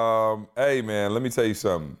 Hey, man, let me tell you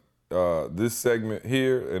something. this segment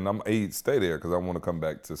here, and stay there because I want to come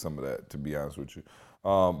back to some of that, to be honest with you.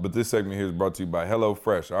 But this segment here is brought to you by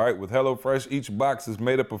HelloFresh. All right, with HelloFresh, each box is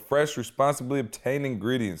made up of fresh, responsibly obtained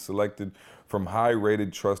ingredients selected from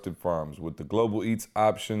high-rated, trusted farms. With the Global Eats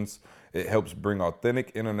options, it helps bring authentic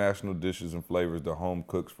international dishes and flavors to home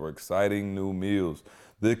cooks for exciting new meals.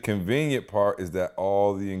 The convenient part is that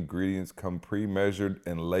all the ingredients come pre-measured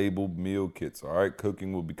and labeled meal kits. All right,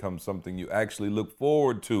 cooking will become something you actually look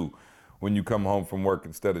forward to when you come home from work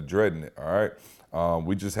instead of dreading it. All right,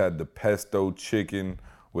 we just had the pesto chicken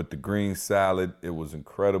with the green salad. It was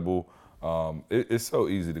incredible. It's so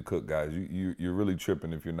easy to cook, guys. You're really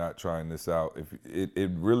tripping if you're not trying this out.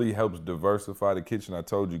 It really helps diversify the kitchen. I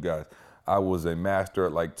told you guys, I was a master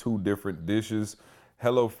at like 2 different dishes.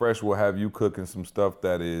 HelloFresh will have you cooking some stuff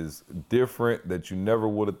that is different, that you never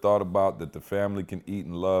would have thought about, that the family can eat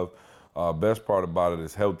and love. Best part about it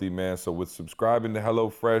is healthy, man. So with subscribing to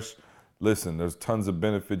HelloFresh, listen, there's tons of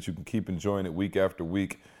benefits. You can keep enjoying it week after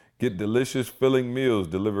week. Get delicious, filling meals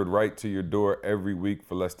delivered right to your door every week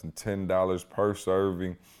for less than $10 per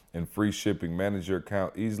serving and free shipping. Manage your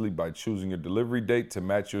account easily by choosing your delivery date to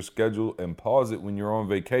match your schedule and pause it when you're on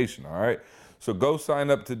vacation, all right? So go sign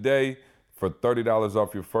up today for $30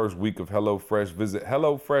 off your first week of HelloFresh. Visit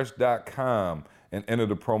HelloFresh.com and enter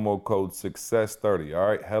the promo code SUCCESS30, all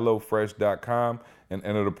right? HelloFresh.com and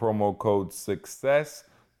enter the promo code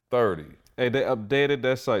SUCCESS30. Hey, they updated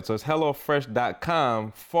that site. So it's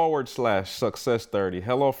HelloFresh.com/success30.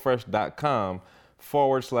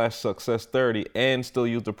 HelloFresh.com/success30, and still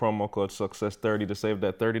use the promo code SUCCESS30 to save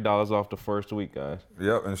that $30 off the first week, guys.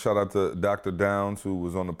 Yep, and shout out to Dr. Downs, who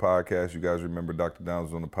was on the podcast. You guys remember Dr.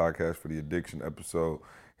 Downs was on the podcast for the addiction episode.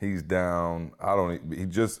 He's down, he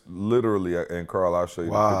just literally, and Carl, I'll show you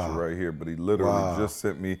the picture right here, but he literally just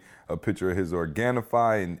sent me a picture of his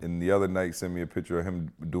Organifi, and the other night sent me a picture of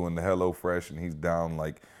him doing the HelloFresh, and he's down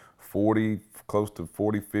like 40, close to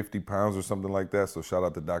 40, 50 pounds or something like that. So shout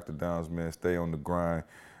out to Dr. Downs, man. Stay on the grind.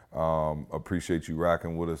 Appreciate you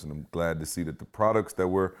rocking with us, and I'm glad to see that the products that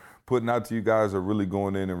we're putting out to you guys are really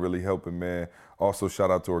going in and really helping, man. Also, shout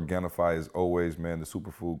out to Organifi as always, man, the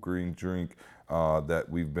superfood green drink that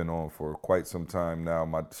we've been on for quite some time now.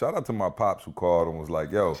 Shout out to my pops who called and was like,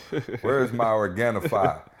 yo, where's my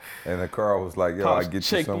Organifi? And then Carl was like, yo, Pops I get you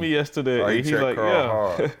checked some. me yesterday. He He's checked like,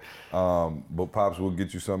 Carl yeah. hard. But Pops will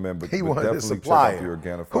get you some, man. But He wanted his definitely check out the supplier.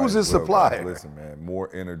 Organifi. Who's his as well, supplier? guys. Listen, man, more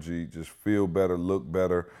energy, just feel better, look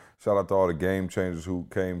better. Shout out to all the Game Changers who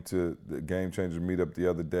came to the Game Changers meetup the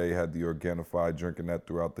other day, had the Organifi, drinking that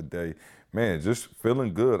throughout the day. Man, just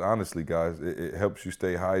feeling good, honestly, guys. It helps you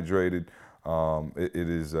stay hydrated. It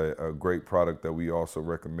is a great product that we also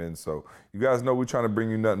recommend. So you guys know we're trying to bring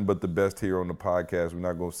you nothing but the best here on the podcast. We're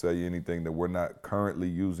not going to sell you anything that we're not currently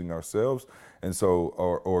using ourselves. And so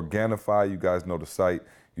Organifi, you guys know the site.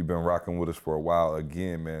 You've been rocking with us for a while.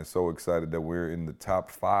 Again, man, so excited that we're in the top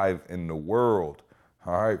 5 in the world.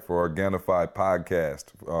 All right, for Organifi podcast.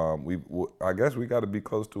 I guess we got to be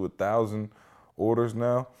close to 1,000 orders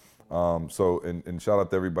now. And shout out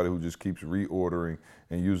to everybody who just keeps reordering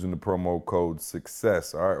and using the promo code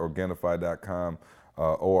SUCCESS. All right, Organifi.com,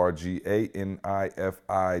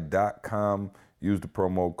 ORGANIFI.com. Use the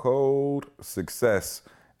promo code SUCCESS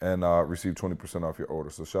and receive 20% off your order.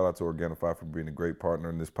 So shout out to Organifi for being a great partner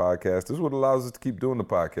in this podcast. This is what allows us to keep doing the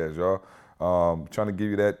podcast, y'all. Trying to give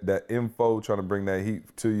you that info, trying to bring that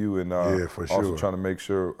heat to you, and for also sure. trying to make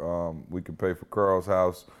sure we can pay for Carl's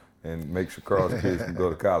house and make sure Carl's kids can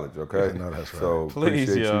go to college, okay? No, that's right. So Please,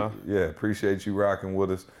 appreciate y'all. appreciate you rocking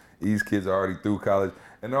with us. E's kids are already through college.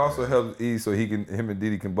 And it also helps E so him and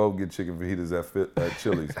Didi can both get chicken fajitas at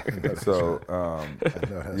Chili's. So,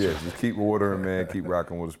 just keep ordering, man. Keep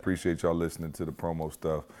rocking with us. Appreciate y'all listening to the promo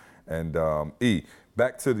stuff. And E,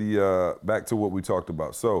 back to what we talked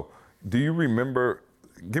about. So, do you remember?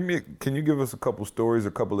 Can you give us a couple stories,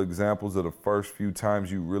 a couple examples of the first few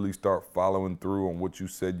times you really start following through on what you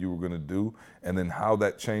said you were going to do, and then how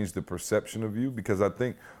that changed the perception of you? Because I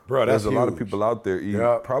think there's a lot of people out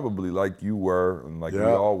there, probably like you were, and like we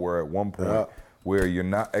all were at one point, where you're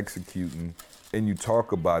not executing, and you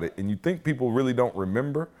talk about it, and you think people really don't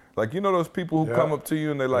remember. Like, you know those people who come up to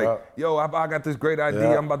you and they're like, yo, I got this great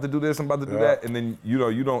idea, I'm about to do this, I'm about to do that, and then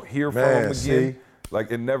you don't hear from them again. See? Like,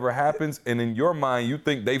 it never happens, and in your mind, you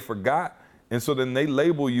think they forgot, and so then they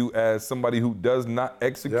label you as somebody who does not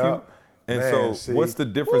execute. And what's the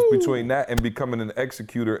difference between that and becoming an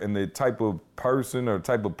executor, and the type of person or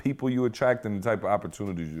type of people you attract and the type of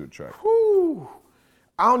opportunities you attract?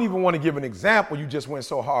 I don't even want to give an example. You just went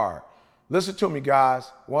so hard. Listen to me, guys.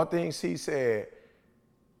 One thing C said,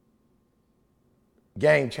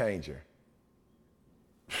 game changer.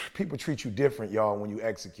 people treat you different, y'all, when you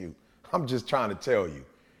execute. I'm just trying to tell you.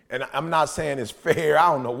 And I'm not saying it's fair.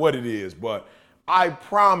 I don't know what it is, but I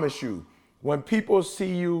promise you, when people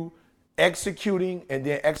see you executing and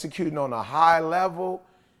then executing on a high level,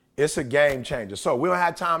 it's a game changer. So we don't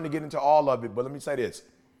have time to get into all of it, but let me say this.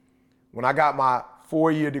 When I got my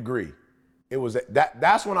 4-year degree, it was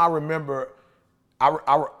that's when I remember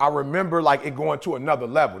I remember like it going to another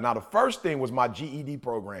level. Now the first thing was my GED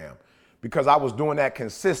program, because I was doing that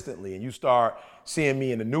consistently, and you start seeing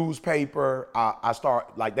me in the newspaper.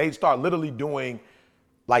 They start literally doing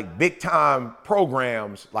like big time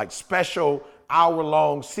programs, like special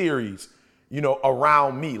hour-long series,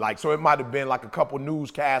 around me. Like, so it might have been like a couple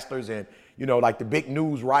newscasters and, like the big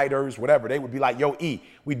news writers, whatever. They would be like, yo, E,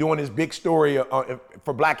 we doing this big story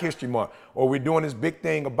for Black History Month, or we're doing this big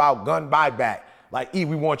thing about gun buyback. Like, E,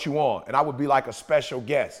 we want you on. And I would be like a special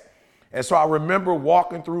guest. And so I remember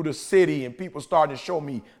walking through the city and people starting to show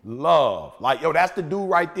me love. Like, yo, that's the dude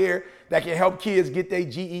right there that can help kids get their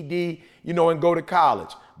GED, and go to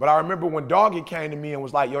college. But I remember when Doggy came to me and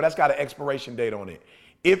was like, yo, that's got an expiration date on it.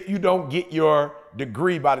 If you don't get your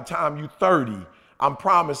degree by the time you're 30, I'm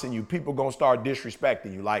promising you, people gonna start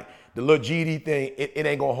disrespecting you. Like the little GED thing, it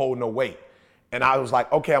ain't gonna hold no weight. And I was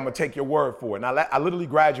like, okay, I'm gonna take your word for it. And I literally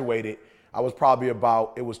graduated. I was probably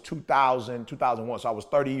it was 2000, 2001, so I was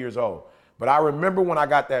 30 years old. But I remember when I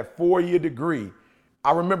got that 4-year degree,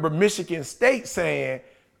 I remember Michigan State saying,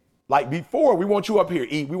 like, before, we want you up here,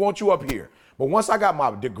 E, we want you up here. But once I got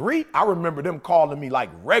my degree, I remember them calling me like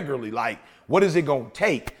regularly, like, what is it gonna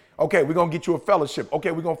take? Okay, we're gonna get you a fellowship.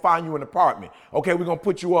 Okay, we're gonna find you an apartment. Okay, we're gonna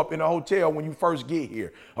put you up in a hotel when you first get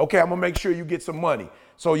here. Okay, I'm gonna make sure you get some money.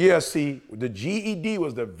 So yeah, see, the GED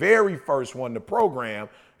was the very first one, the program,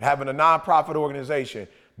 having a nonprofit organization.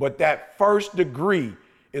 But that first degree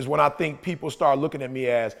is when I think people start looking at me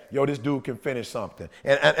as, yo, this dude can finish something.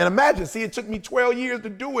 And imagine, see, it took me 12 years to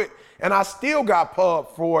do it, and I still got pubbed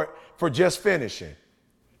for it for just finishing.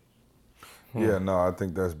 Yeah, no, I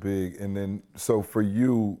think that's big. And then, so for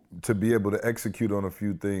you to be able to execute on a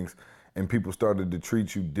few things and people started to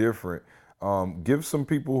treat you different, give some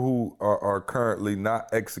people who are currently not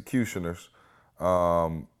executioners,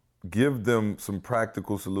 give them some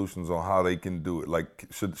practical solutions on how they can do it. Like,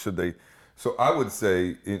 should they? So I would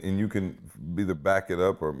say, and you can either back it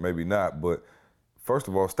up or maybe not, but first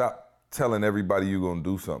of all, stop telling everybody you're gonna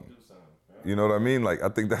do something. You know what I mean? Like, I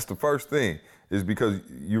think that's the first thing, is because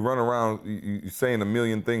you run around, you're saying a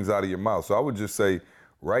million things out of your mouth. So I would just say,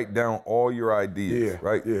 write down all your ideas,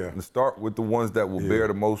 right? Yeah. And start with the ones that will bear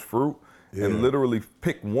the most fruit, and literally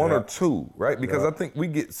pick one or two, right? Because I think we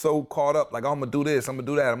get so caught up, like, oh, I'm gonna do this, I'm gonna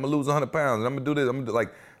do that, I'm gonna lose 100 pounds, and I'm gonna do this, I'm gonna do,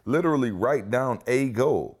 like, literally write down a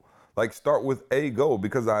goal. Like, start with a goal,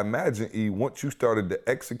 because I imagine, E, once you started to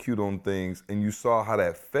execute on things and you saw how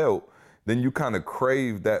that felt, then you kind of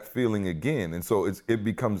crave that feeling again. And so it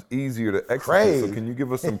becomes easier to execute. Crave. So can you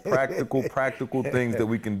give us some practical things that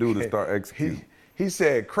we can do to start executing? He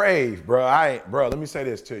said crave, bro. Let me say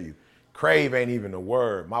this to you. Crave ain't even a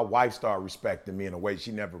word. My wife started respecting me in a way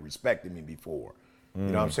she never respected me before. You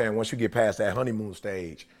know what I'm saying? Once you get past that honeymoon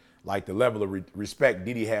stage, like the level of respect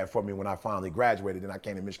Didi had for me when I finally graduated, then I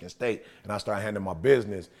came to Michigan State and I started handling my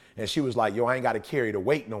business. And she was like, yo, I ain't got to carry the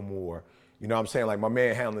weight no more. You know what I'm saying? Like, my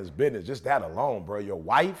man handling his business, just that alone, bro. Your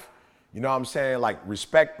wife, you know what I'm saying? Like,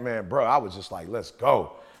 respect, man, bro. I was just like, let's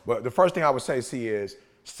go. But the first thing I would say, C, is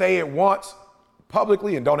say it once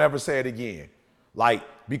publicly and don't ever say it again. Like,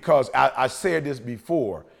 because I said this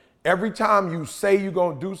before. Every time you say you're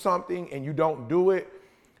going to do something and you don't do it,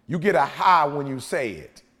 you get a high when you say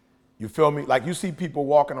it. You feel me? Like, you see people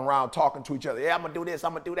walking around talking to each other. Yeah, I'm going to do this,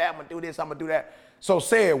 I'm going to do that, I'm going to do this, I'm going to do that. So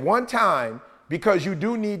say it one time, because you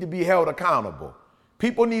do need to be held accountable.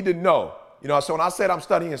 People need to know. You know, so when I said I'm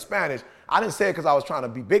studying Spanish, I didn't say it because I was trying to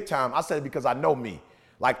be big time. I said it because I know me.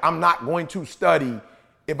 Like, I'm not going to study.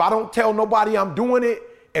 If I don't tell nobody I'm doing it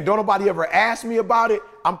and don't nobody ever ask me about it,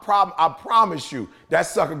 I promise you that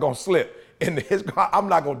sucker gonna slip. And I'm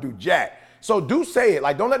not gonna do jack. So do say it.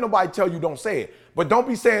 Like, don't let nobody tell you don't say it. But don't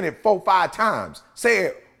be saying it 4 or 5 times. Say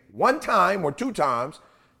it 1 time or 2 times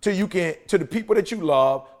till you can, to the people that you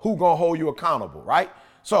love who gonna hold you accountable, right?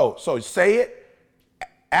 So say it.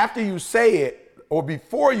 After you say it, or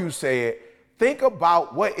before you say it, think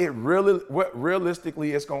about what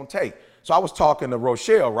realistically it's gonna take. So I was talking to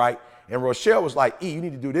Rochelle, right? And Rochelle was like, E, you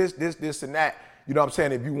need to do this, this, this, and that. You know what I'm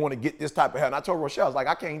saying? If you want to get this type of help. And I told Rochelle, I was like,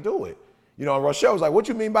 I can't do it. You know, and Rochelle was like, what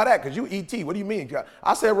you mean by that? Because you ET, what do you mean?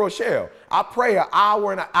 I said, Rochelle, I pray an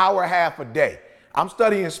hour and an hour and a half a day. I'm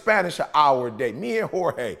studying Spanish an hour a day. Me and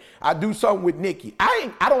Jorge. I do something with Nikki.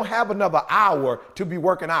 I don't have another hour to be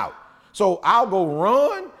working out. So I'll go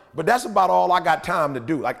run, but that's about all I got time to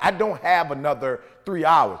do. Like, I don't have another 3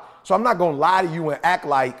 hours. So I'm not gonna lie to you and act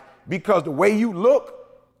like, because the way you look,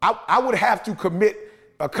 I would have to commit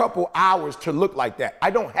a couple hours to look like that.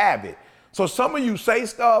 I don't have it. So some of you say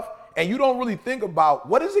stuff and you don't really think about,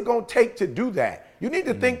 what is it gonna take to do that? You need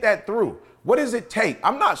to think that through. What does it take?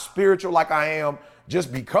 I'm not spiritual like I am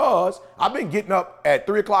just because. I've been getting up at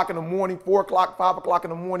 3 o'clock in the morning, 4 o'clock, 5 o'clock in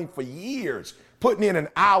the morning for years, putting in an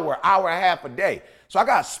hour and a half a day. So I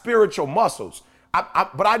got spiritual muscles,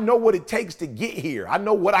 but I know what it takes to get here. I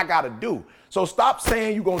know what I got to do. So stop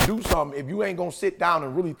saying you're going to do something if you ain't going to sit down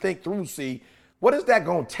and really think through, see, what is that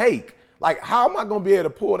going to take? Like, how am I going to be able to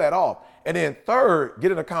pull that off? And then third,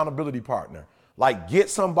 get an accountability partner. Like, get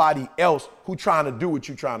somebody else who trying to do what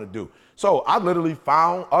you're trying to do. So I literally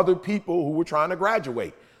found other people who were trying to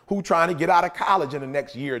graduate, who trying to get out of college in the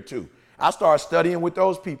next year or two. I started studying with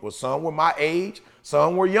those people. Some were my age,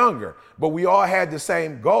 some were younger, but we all had the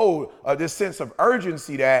same goal, this sense of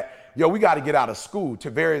urgency that, yo, we got to get out of school.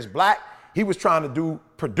 Tavarius Black, he was trying to do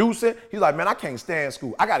producing. He's like, man, I can't stand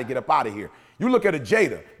school. I got to get up out of here. You look at a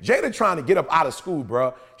Jada trying to get up out of school,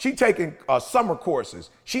 bro. She taking summer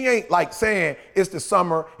courses. She ain't like saying it's the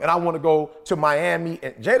summer and I want to go to Miami.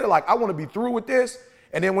 And Jada like, I want to be through with this.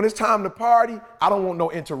 And then when it's time to party, I don't want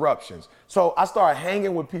no interruptions. So I started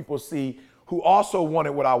hanging with people, see, who also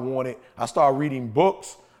wanted what I wanted. I started reading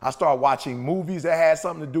books. I started watching movies that had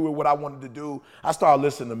something to do with what I wanted to do. I started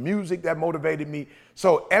listening to music that motivated me.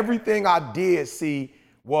 So everything I did, see,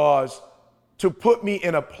 was to put me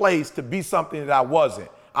in a place to be something that I wasn't.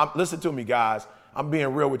 Listen to me, guys. I'm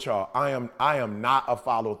being real with y'all. I am not a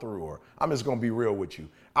follow-througher. I'm just gonna be real with you.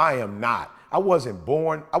 I am not. I wasn't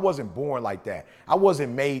born like that. I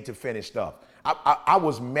wasn't made to finish stuff. I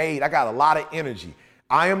was made, I got a lot of energy.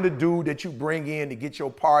 I am the dude that you bring in to get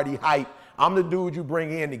your party hype. I'm the dude you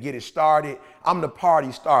bring in to get it started. I'm the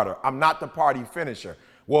party starter. I'm not the party finisher.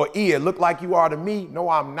 Well, it look like you are to me. No,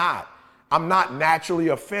 I'm not. I'm not naturally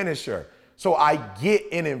a finisher. So I get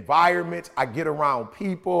in environments, I get around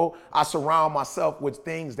people, I surround myself with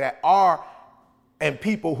things that are, and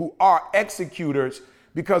people who are executors,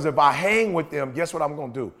 because if I hang with them, guess what I'm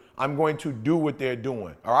gonna do? I'm going to do what they're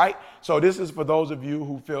doing, all right? So this is for those of you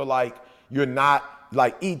who feel like you're not,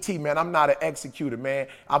 like, E.T., man, I'm not an executor, man.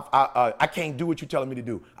 I can't do what you're telling me to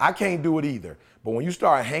do. I can't do it either. But when you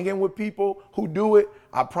start hanging with people who do it,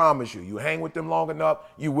 I promise you, you hang with them long enough,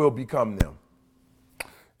 you will become them.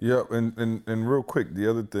 Yeah, and real quick, the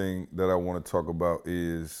other thing that I want to talk about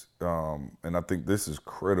is, and I think this is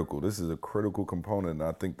critical. This is a critical component. And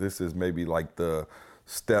I think this is maybe like the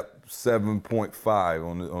step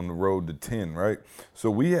 7.5 on the road to 10, right? So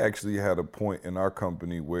we actually had a point in our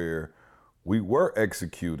company where we were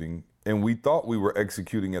executing, and we thought we were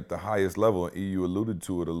executing at the highest level. And you alluded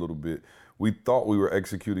to it a little bit. We thought we were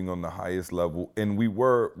executing on the highest level, and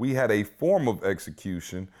we had a form of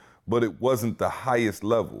execution, but it wasn't the highest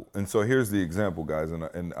level. And so here's the example, guys,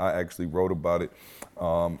 and I actually wrote about it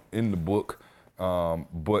in the book.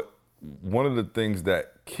 But one of the things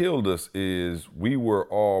that killed us is we were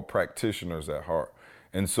all practitioners at heart.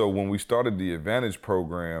 And so when we started the Advantage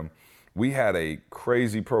program, we had a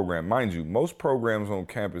crazy program. Mind you, most programs on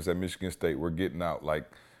campus at Michigan State were getting out like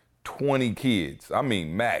 20 kids. I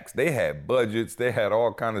mean, max. They had budgets. They had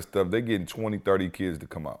all kind of stuff. They're getting 20, 30 kids to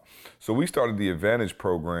come out. So we started the Advantage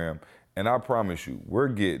program, and I promise you, we're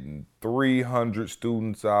getting 300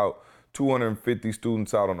 students out, 250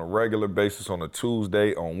 students out on a regular basis on a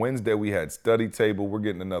Tuesday. On Wednesday, we had study table. We're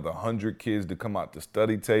getting another 100 kids to come out to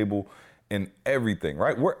study table and everything,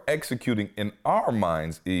 right? We're executing in our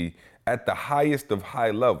minds, E, at the highest of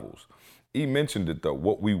high levels. E mentioned it though.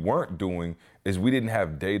 What we weren't doing is we didn't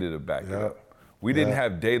have data to back it up. We didn't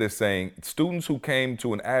have data saying students who came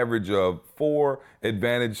to an average of 4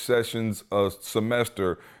 Advantage sessions a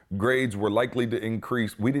semester, grades were likely to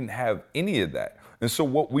increase. We didn't have any of that. And so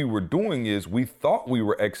what we were doing is we thought we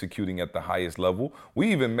were executing at the highest level.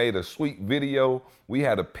 We even made a sweet video. We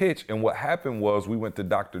had a pitch. And what happened was we went to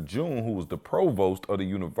Dr. June, who was the provost of the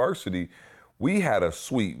university. We had a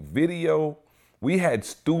sweet video. We had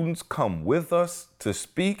students come with us to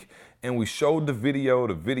speak, and we showed the video.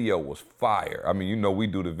 The video was fire. I mean, you know, we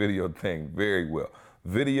do the video thing very well.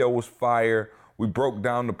 Video was fire. We broke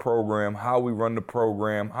down the program, how we run the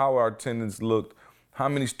program, how our attendance looked, how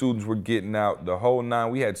many students were getting out, the whole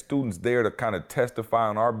nine. We had students there to kind of testify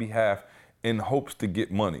on our behalf in hopes to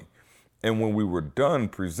get money. And when we were done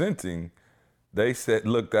presenting, they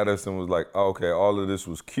looked at us and was like, okay, all of this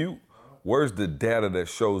was cute. Where's the data that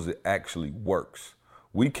shows it actually works?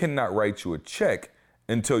 We cannot write you a check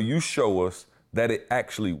until you show us that it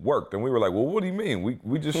actually worked. And we were like, well, what do you mean?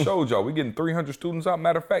 We just showed y'all. We getting 300 students out.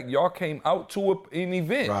 Matter of fact, y'all came out to an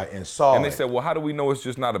event. Right, and saw And they it. said, well, how do we know it's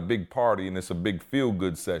just not a big party and it's a big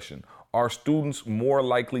feel-good session? Are students more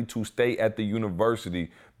likely to stay at the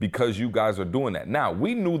university because you guys are doing that? Now,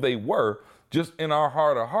 we knew they were, just in our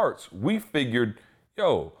heart of hearts. We figured,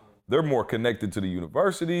 yo, they're more connected to the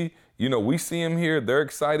university. You know, we see them here, they're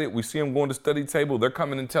excited. We see them going to study table. They're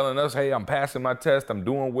coming and telling us, hey, I'm passing my test, I'm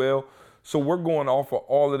doing well. So we're going off of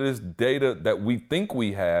all of this data that we think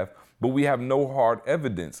we have, but we have no hard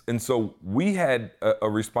evidence. And so we had a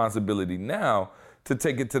responsibility now to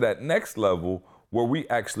take it to that next level where we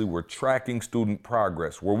actually were tracking student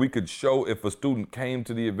progress, where we could show if a student came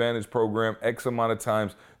to the Advantage program X amount of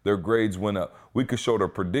times, their grades went up. We could show their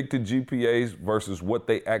predicted GPAs versus what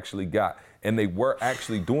they actually got. And they were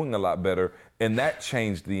actually doing a lot better. And that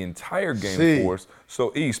changed the entire game for us.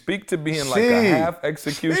 So, E, speak to being like a half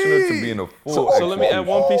executioner to being a full So let me add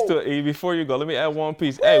one piece to it, E, before you go. Let me add one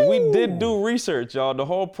piece. Hey, we did do research, y'all. The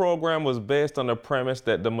whole program was based on the premise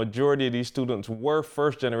that the majority of these students were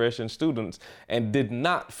first-generation students and did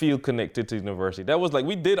not feel connected to the university. That was like,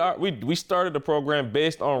 we started the program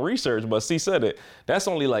based on research, but C said it. That's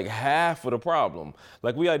only like half of the problem.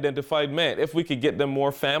 Like, we identified, man, if we could get them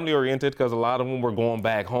more family-oriented, because a lot of them were going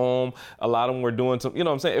back home, a lot of them were doing some, you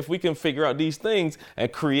know what I'm saying? If we can figure out these things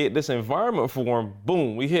and create this environment for them,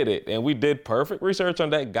 boom, we hit it. And we did perfect research on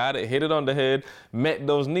that, got it, hit it on the head, met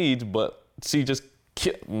those needs, but C just,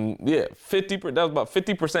 50%, that was about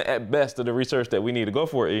 50% at best of the research that we need to go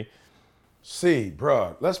for, E. See,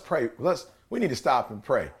 bro, let's pray. We need to stop and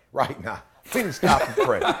pray right now. We need to stop and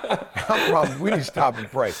pray. I promise, we need to stop and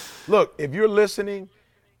pray. Look, if you're listening,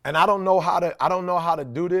 and I don't know how to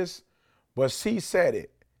do this, but C said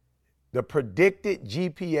it. The predicted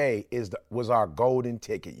GPA was our golden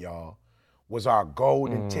ticket, y'all. Was our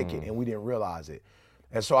golden ticket, and we didn't realize it.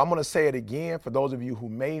 And so I'm gonna say it again for those of you who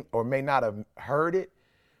may or may not have heard it.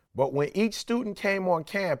 But when each student came on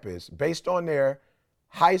campus, based on their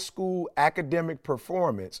high school academic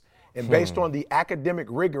performance and based on the academic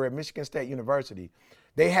rigor at Michigan State University,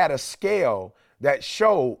 they had a scale that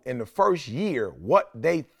showed in the first year what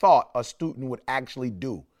they thought a student would actually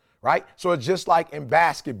do, right? So it's just like in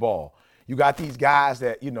basketball. You got these guys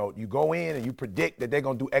that, you know, you go in and you predict that they're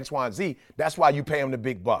going to do X, Y, and Z. That's why you pay them the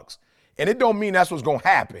big bucks. And it don't mean that's what's going to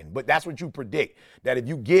happen, but that's what you predict. That if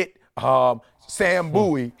you get Sam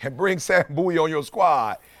Bowie and bring Sam Bowie on your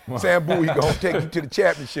squad, Sam Bowie going to take you to the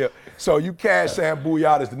championship. So you cash Sam Bowie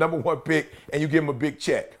out as the #1 pick and you give him a big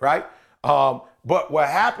check, right? But what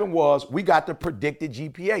happened was we got the predicted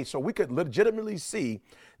GPA. So we could legitimately see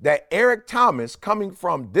that Eric Thomas, coming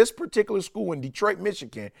from this particular school in Detroit,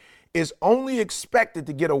 Michigan, is only expected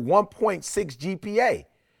to get a 1.6 GPA.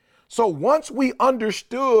 So once we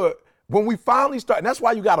understood, when we finally started, and that's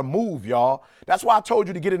why you got to move, y'all. That's why I told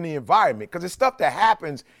you to get in the environment, because it's stuff that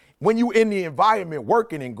happens when you in the environment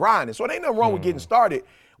working and grinding. So it ain't nothing wrong with getting started.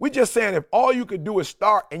 We just saying if all you could do is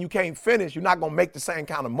start and you can't finish, you're not going to make the same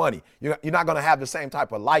kind of money. You're not going to have the same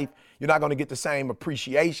type of life. You're not going to get the same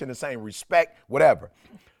appreciation, the same respect, whatever.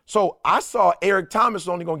 So I saw Eric Thomas is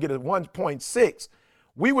only going to get a 1.6.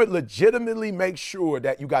 We would legitimately make sure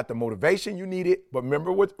that you got the motivation you needed. But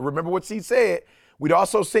remember what C said. We'd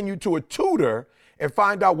also send you to a tutor and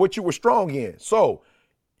find out what you were strong in. So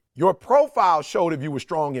your profile showed if you were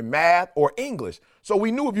strong in math or English. So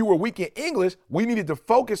we knew if you were weak in English, we needed to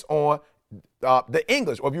focus on the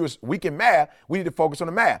English. Or if you were weak in math, we needed to focus on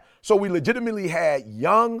the math. So we legitimately had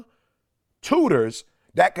young tutors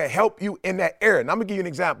that could help you in that area. And I'm gonna give you an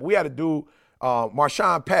example. We had a dude,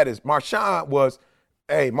 Marshawn Pettis.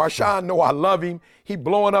 Marshawn know I love him. He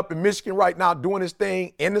blowing up in Michigan right now, doing his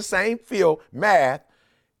thing in the same field, math.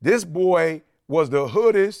 This boy was the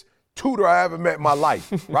hoodest tutor I ever met in my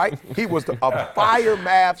life, right? He was a fire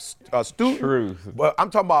math student. Truth. But I'm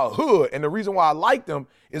talking about hood. And the reason why I liked him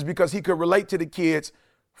is because he could relate to the kids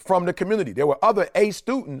from the community. There were other A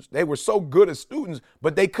students. They were so good as students,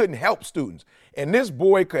 but they couldn't help students. And this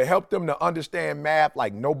boy could help them to understand math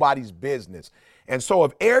like nobody's business. And so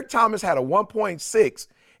if Eric Thomas had a 1.6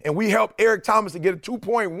 and we helped Eric Thomas to get a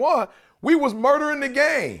 2.1, we was murdering the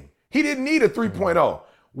game. He didn't need a 3.0.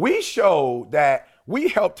 We showed that we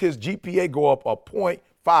helped his GPA go up a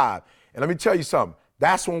 0.5. And let me tell you something.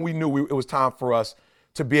 That's when we knew it was time for us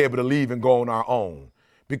to be able to leave and go on our own,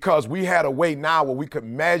 because we had a way now where we could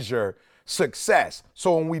measure success.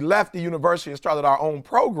 So when we left the university and started our own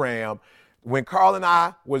program, when Carl and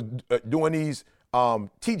I was doing these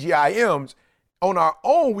TGIMs, on our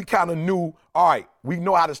own, we kind of knew, all right, we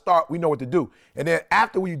know how to start, we know what to do. And then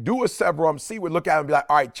after we do a several, C would look at it and be like,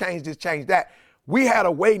 all right, change this, change that. We had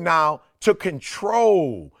a way now to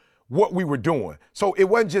control what we were doing. So it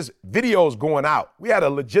wasn't just videos going out. We had a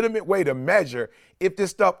legitimate way to measure if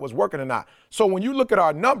this stuff was working or not. So when you look at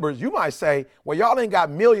our numbers, you might say, well, y'all ain't got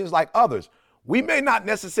millions like others. We may not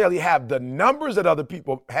necessarily have the numbers that other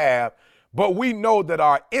people have, but we know that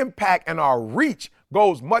our impact and our reach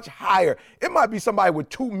goes much higher. It might be somebody with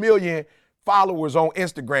 2 million followers on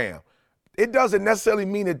Instagram. It doesn't necessarily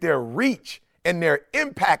mean that their reach and their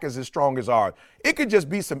impact is as strong as ours. It could just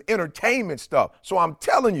be some entertainment stuff. So I'm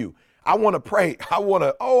telling you, I want to pray. I want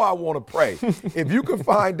to pray. If you can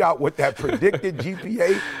find out what that predicted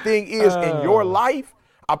GPA thing is in your life,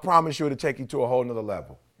 I promise you it'll take you to a whole nother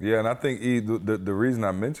level. Yeah, and I think, E, the reason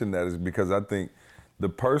I mentioned that is because I think the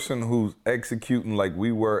person who's executing like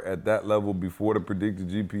we were at that level before the predicted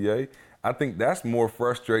GPA, I think that's more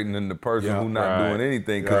frustrating than the person who's not doing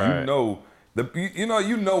anything, because you know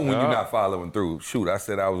when you're not following through. Shoot, I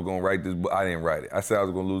said I was going to write this, but I didn't write it. I said I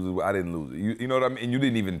was going to lose it, but I didn't lose it. You know what I mean? And you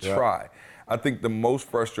didn't even try. I think the most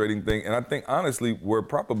frustrating thing, and I think honestly where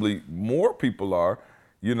probably more people are,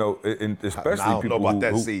 you know, and especially I don't people know about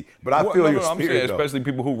who, that, see, but I feel your I'm spirit, saying though. especially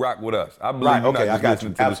people who rock with us. I believe you're not just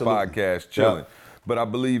listening to this podcast chilling. But I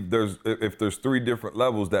believe if there's 3 different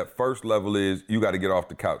levels, that first level is you got to get off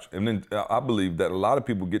the couch. And then I believe that a lot of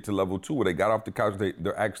people get to level 2 where they got off the couch,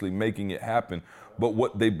 they're actually making it happen. But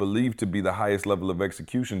what they believe to be the highest level of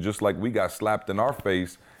execution, just like we got slapped in our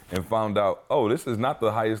face and found out, oh, this is not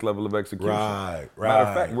the highest level of execution. Right. Matter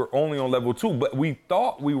of fact, we're only on level 2, but we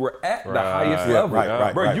thought we were at the highest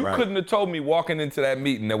level. Bro, you couldn't have told me walking into that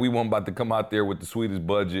meeting that we weren't about to come out there with the sweetest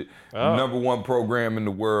budget, #1 program in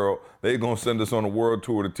the world. They're going to send us on a world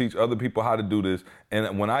tour to teach other people how to do this.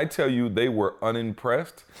 And when I tell you they were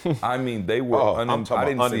unimpressed, I mean they were unimpressed. I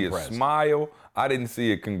didn't see a smile. I didn't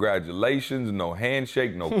see a congratulations, no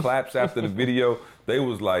handshake, no claps after the video. They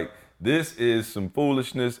was like, this is some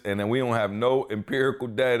foolishness, and then we don't have no empirical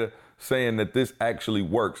data saying that this actually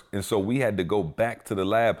works. And so we had to go back to the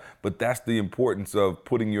lab. But that's the importance of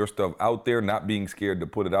putting your stuff out there, not being scared to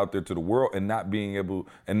put it out there to the world, and not being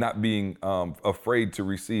afraid to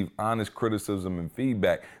receive honest criticism and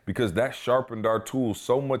feedback, because that sharpened our tools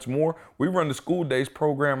so much more. We run the School Days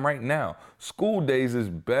program right now. School Days is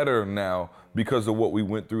better now because of what we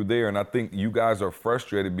went through there. And I think you guys are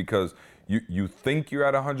frustrated because you think you're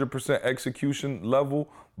at 100% execution level,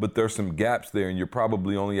 but there's some gaps there, and you're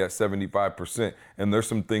probably only at 75%. And there's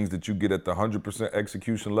some things that you get at the 100%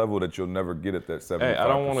 execution level that you'll never get at that 75% Hey, I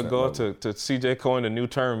don't want to go level. to CJ coined a new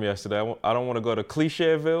term yesterday. I don't want to go to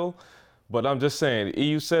Clichéville, but I'm just saying,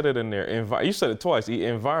 you said it in there. You said it twice.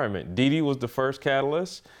 Environment. Didi was the first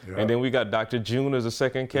catalyst, and then we got Dr. June as the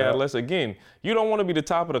second catalyst. Again, you don't want to be the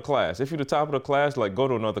top of the class. If you're the top of the class, like, go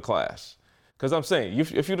to another class. Because I'm saying,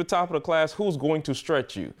 if you're the top of the class, who's going to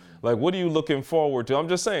stretch you? Like, what are you looking forward to? I'm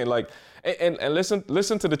just saying, like, and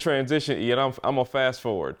listen to the transition, Ian. I'm going to fast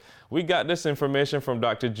forward. We got this information from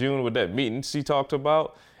Dr. June with that meeting she talked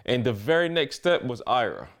about, and the very next step was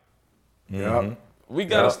Ira. Yeah. We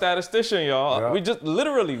got a statistician, y'all. Yeah. We just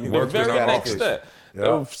literally, the very next step.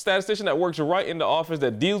 A statistician that works right in the office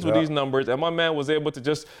that deals with these numbers, and my man was able to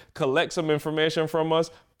just collect some information from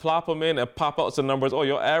us, plop them in, and pop out some numbers. Oh,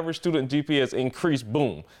 your average student GPA has increased,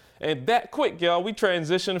 boom. And that quick, y'all, we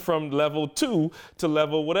transitioned from level 2 to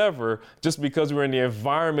level whatever, just because we're in the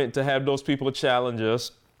environment to have those people challenge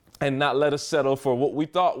us and not let us settle for what we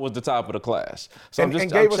thought was the top of the class. So and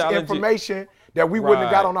gave us information that we wouldn't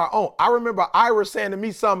have got on our own. I remember Ira saying to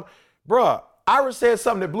me something, bruh, Ira said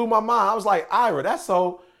something that blew my mind. I was like, Ira, that's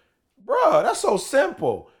so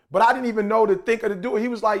simple. But I didn't even know to think or to do it. He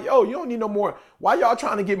was like, yo, you don't need no more. Why y'all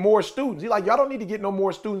trying to get more students? He's like, y'all don't need to get no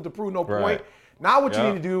more students to prove no point. Now what you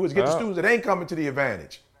need to do is get the students that ain't coming to the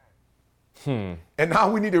advantage. And now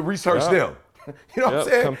we need to research them. You know what I'm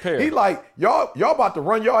saying? Compare. He like, y'all about to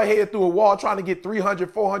run y'all head through a wall trying to get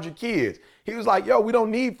 300, 400 kids. He was like, yo, we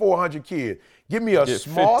don't need 400 kids. Give me a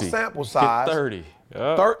small 50. sample size. Get 30.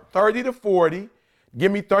 30 to 40.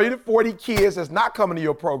 Give me 30 to 40 kids that's not coming to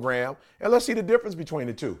your program, and let's see the difference between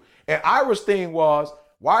the two. And Ira's thing was,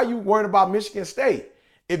 why are you worrying about Michigan State?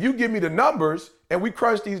 If you give me the numbers and we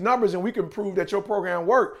crunch these numbers and we can prove that your program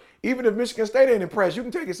worked, even if Michigan State ain't impressed, you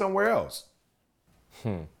can take it somewhere else.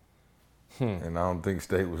 And I don't think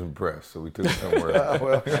State was impressed, so we took it somewhere else.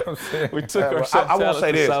 Well, You know what I'm saying? We took our I won't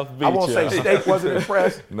say this. South Beach, I won't say y'all. State wasn't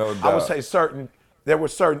impressed. No doubt. I would say there were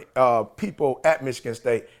certain people at Michigan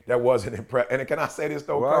State that wasn't impressed. And can I say this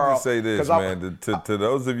though, Well, Carl? I just say this, man. To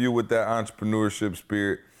those of you with that entrepreneurship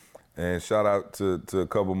spirit, and shout out to a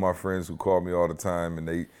couple of my friends who call me all the time, and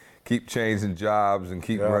they keep changing jobs and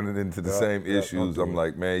keep running into the same issues. I'm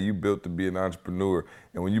like, man, you built to be an entrepreneur.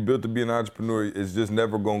 And when you built to be an entrepreneur, it's just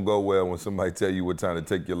never gonna go well when somebody tell you what time to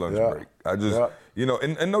take your lunch break. I just, you know,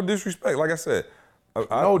 and no disrespect, like I said.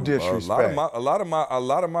 No disrespect. A lot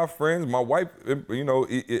of my friends, my wife, you know,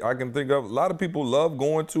 I can think of a lot of people love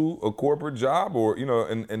going to a corporate job or, you know,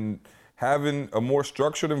 and having a more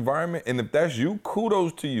structured environment. And if that's you,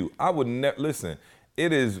 kudos to you. I would listen.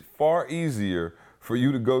 It is far easier for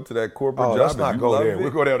you to go to that corporate job. Let's not go there.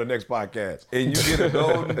 We'll go there on the next podcast. And you get a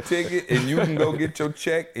golden ticket, and you can go get your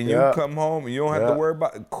check, and you can come home, and you don't have to worry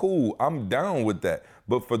about it. Cool, I'm down with that.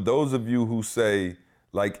 But for those of you who say,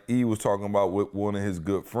 like E was talking about with one of his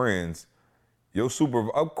good friends, your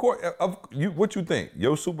supervisor, of course, what you think?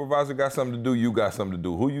 Your supervisor got something to do, you got something to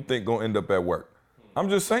do. Who you think gonna end up at work? I'm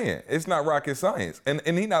just saying, it's not rocket science. And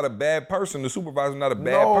he not a bad person. The supervisor's not a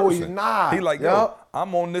bad person. No, he's not. He like, yo,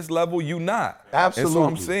 I'm on this level, you not. Absolutely. And so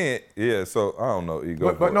I'm saying, so I don't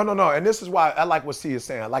know. But no. And this is why I like what C is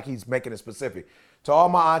saying. I like he's making it specific. To all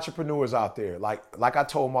my entrepreneurs out there, like I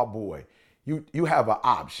told my boy, you have an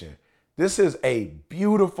option. This is a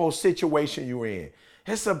beautiful situation you're in.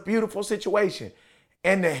 It's a beautiful situation.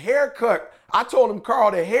 And the haircut, I told him,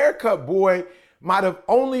 Carl, the haircut, boy, might have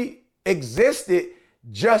only existed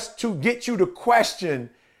just to get you to question,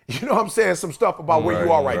 you know what I'm saying, some stuff about where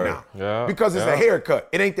you are right now. Yeah, because it's a haircut.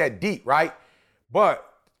 It ain't that deep, right? But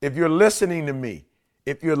if you're listening to me,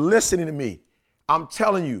 I'm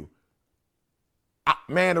telling you,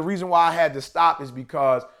 man, the reason why I had to stop is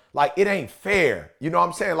because, like, it ain't fair. You know what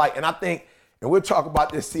I'm saying? Like, and I think, and we'll talk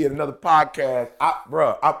about this in another podcast.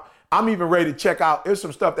 I'm even ready to check out. There's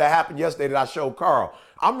some stuff that happened yesterday that I showed Carl.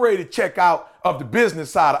 I'm ready to check out of the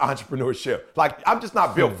business side of entrepreneurship. Like, I'm just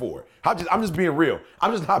not built for it. I'm just being real.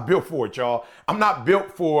 I'm just not built for it, y'all. I'm not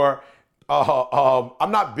built for, I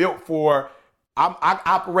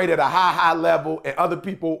operate at a high level, and other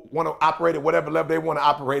people want to operate at whatever level they want to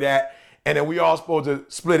operate at. And then we all supposed to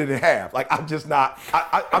split it in half. Like, I'm just not,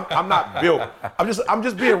 I'm not built. I'm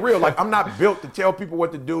just being real. Like, I'm not built to tell people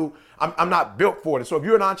what to do. I'm not built for it. So if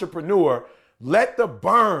you're an entrepreneur, let it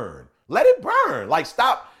burn. Like,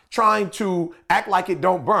 stop trying to act like it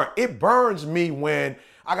don't burn. It burns me when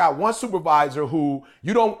I got one supervisor who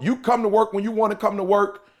you come to work when you want to come to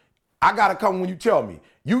work. I gotta come when you tell me.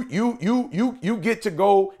 You get to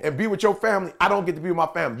go and be with your family. I don't get to be with my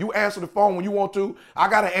family. You answer the phone when you want to. I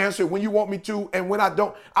gotta answer it when you want me to. And when I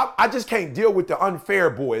don't, I just can't deal with the unfair,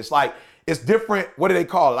 boy. It's like, it's different. What do they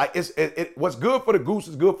call it? Like, what's good for the goose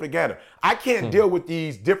is good for the gander. I can't deal with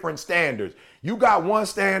these different standards. You got one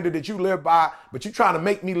standard that you live by, but you're trying to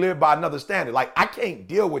make me live by another standard. Like, I can't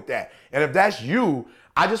deal with that. And if that's you,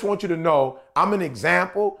 I just want you to know I'm an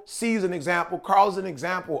example. C's an example. Carl's an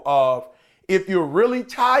example of, if you're really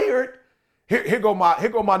tired, here go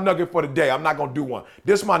my nugget for the day. I'm not gonna do one.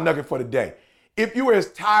 This is my nugget for the day. If you are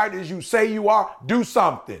as tired as you say you are, do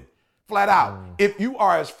something. Flat out. If you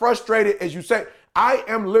are as frustrated as you say, I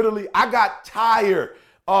got tired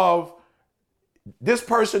of this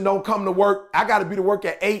person don't come to work. I gotta be to work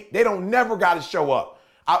at 8. They don't never gotta show up.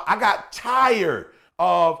 I got tired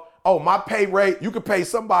of, my pay rate, you could pay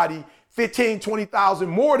somebody 15, 20,000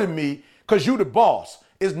 more than me because you the boss.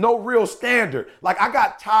 Is no real standard. Like, I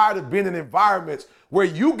got tired of being in environments where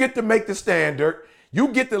you get to make the standard, you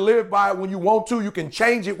get to live by it when you want to, you can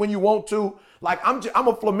change it when you want to. Like, I'm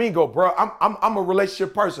a flamingo, bro. I'm a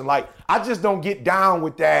relationship person. Like, I just don't get down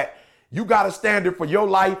with that. You got a standard for your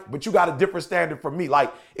life, but you got a different standard for me.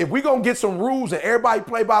 Like, if we gonna get some rules and everybody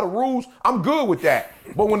play by the rules, I'm good with that.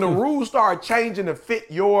 But when the rules start changing to fit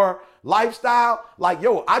your lifestyle, like,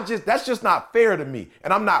 that's just not fair to me,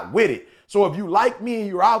 and I'm not with it. So if you like me and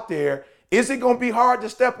you're out there, is it going to be hard to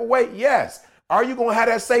step away? Yes. Are you going to have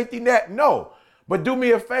that safety net? No. But do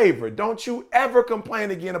me a favor. Don't you ever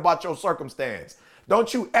complain again about your circumstance.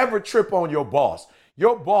 Don't you ever trip on your boss.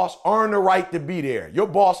 Your boss earned the right to be there. Your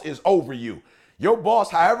boss is over you. Your boss,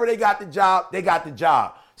 however they got the job, they got the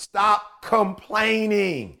job. Stop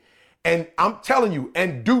complaining. And I'm telling you,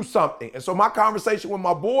 and do something. And so my conversation with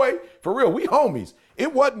my boy, for real, we homies.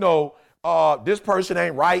 It wasn't no, this person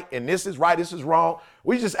ain't right, and this is right, this is wrong.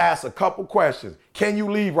 We just asked a couple questions. Can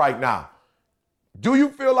you leave right now? Do you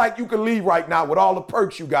feel like you can leave right now with all the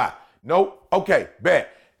perks you got? Nope. Okay,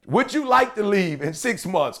 bet. Would you like to leave in 6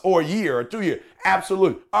 months or a year or 2 years?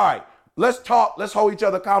 Absolutely. All right, let's talk. Let's hold each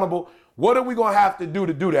other accountable. What are we going to have to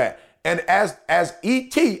do that? And as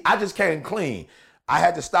ET, I just came clean. I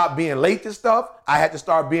had to stop being late to stuff. I had to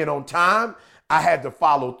start being on time. I had to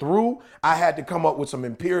follow through. I had to come up with some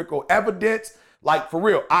empirical evidence. Like, for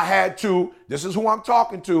real, I had to, this is who I'm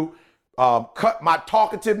talking to, cut my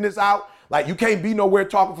talkativeness out. Like, you can't be nowhere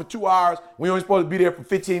talking for 2 hours. We only supposed to be there for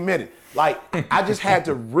 15 minutes. Like, I just had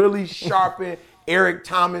to really sharpen Eric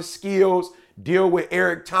Thomas skills, deal with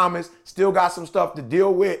Eric Thomas, still got some stuff to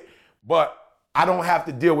deal with, but I don't have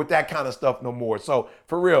to deal with that kind of stuff no more. So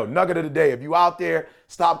for real, nugget of the day, if you out there,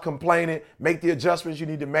 stop complaining, make the adjustments you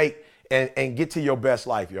need to make, and get to your best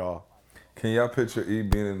life, y'all. Can y'all picture E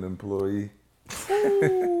being an employee?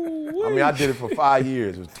 I mean, I did it for 5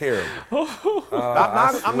 years. It was terrible.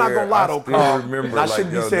 I'm not gonna I lie though, still Carl. remember, I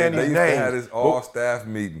shouldn't be saying they these used to names. have this all-staff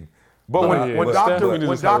meeting. But when Dr.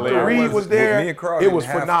 Reed was there, me and Carl it was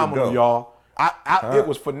didn't have to phenomenal, go. y'all. It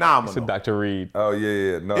was phenomenal. Said Dr. Reed. Oh,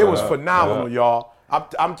 yeah. No, It was phenomenal, y'all.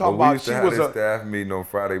 I'm talking we about used to she have was this a. staff meeting on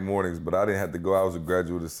Friday mornings, but I didn't have to go. I was a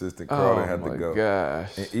graduate assistant. Carl didn't have to go.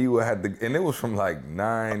 Gosh. And Ewa had to, and it was from like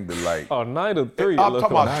 9 to like. Oh, 9 to 3. I'm talking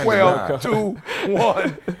about 12, 2,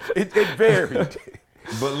 1. It varied.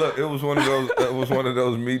 But look, it was one of those. It was one of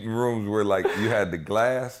those meeting rooms where like you had the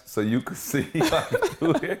glass so you could see like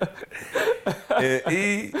through it. And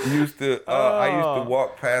I used to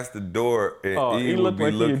walk past the door and he would looked be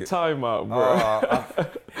like looking. he in timeout,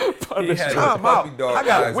 bro. He had his Time puppy out. dog I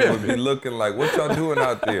got eyes whip and would be looking like, "What y'all doing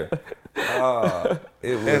out there?"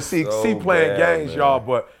 It was And see so playing bad, games, man. y'all,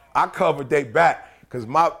 but I covered they back because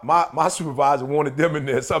my supervisor wanted them in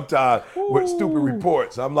there sometimes with stupid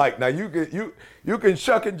reports. I'm like, now you can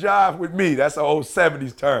shuck and jive with me. That's an old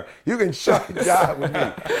 70s term. You can shuck and jive with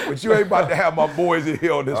me, but you ain't about to have my boys in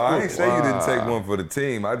here on this. I ain't say you didn't take one for the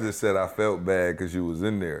team. I just said I felt bad because you was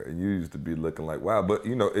in there and you used to be looking like, wow. But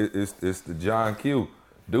you know, it's the John Q.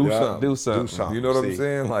 Do something. Do something. Do something. You know what I'm See,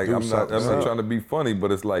 saying? Like do I'm not something. trying to be funny,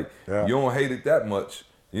 but it's like Yeah. you don't hate it that much.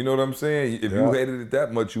 You know what I'm saying? If you hated it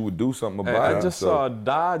that much, you would do something Hey, about it. I just saw a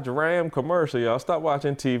Dodge Ram commercial, y'all. Stop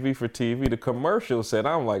watching TV for TV. The commercial said,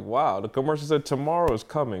 I'm like, wow. The commercial said, tomorrow is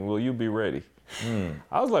coming. Will you be ready?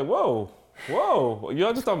 I was like, whoa.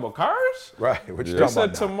 Y'all just talking about cars? Right. What you They talking said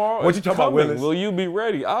about? now? tomorrow What is you talking about, coming. Willis? Will you be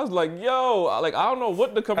ready? I was like, yo, I don't know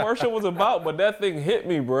what the commercial was about, but that thing hit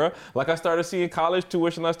me, bro. Like I started seeing college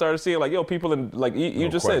tuition. I started seeing like, yo, people in like you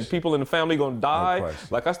just said, people in the family gonna die. question.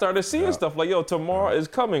 Like I started seeing stuff like, yo, tomorrow is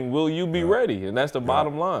coming. Will you be ready? And that's the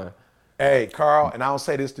bottom line. Hey, Carl, and I don't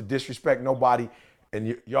say this to disrespect nobody,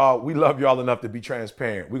 and y'all, we love y'all enough to be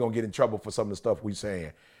transparent. We're going to get in trouble for some of the stuff we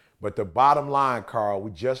saying. But the bottom line, Carl,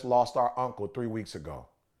 we just lost our uncle 3 weeks ago.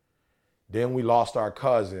 Then we lost our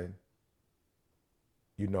cousin,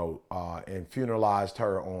 and funeralized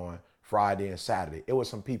her on Friday and Saturday. It was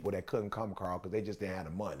some people that couldn't come, Carl, because they just didn't have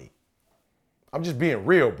the money. I'm just being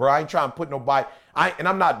real, bro. I ain't trying to put nobody, and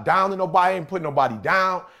I'm not down to nobody, I ain't putting nobody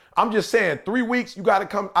down. I'm just saying 3 weeks, you got to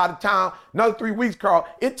come out of town. Another 3 weeks, Carl,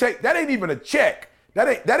 that ain't even a check.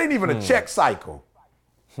 That ain't even a check cycle.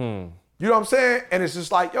 You know what I'm saying? And it's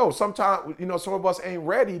just like, yo, sometimes, some of us ain't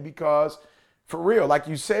ready because, for real, like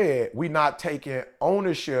you said, we not taking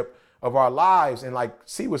ownership of our lives. And like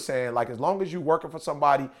C was saying, like, as long as you working for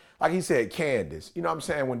somebody, like he said, Candace, you know what I'm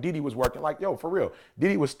saying? When Didi was working, like, yo, for real,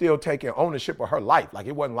 Didi was still taking ownership of her life. Like,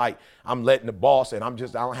 it wasn't like I'm letting the boss and I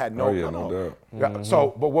don't have no. No doubt. Yeah,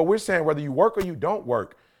 so, but what we're saying, whether you work or you don't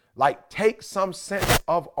work, like, take some sense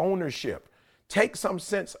of ownership. Take some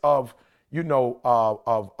sense of,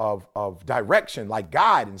 of direction, like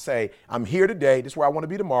guide and say, I'm here today. This is where I want to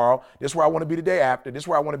be tomorrow. This is where I want to be the day after. This is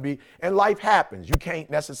where I want to be. And life happens. You can't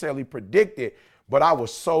necessarily predict it. But I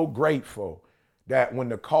was so grateful that when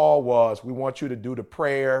the call was, we want you to do the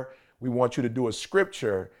prayer, we want you to do a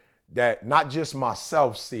scripture, that not just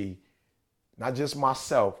myself,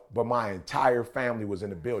 but my entire family was in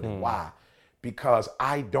the building. Why? Because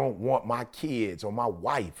I don't want my kids or my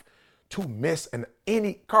wife to miss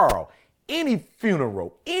any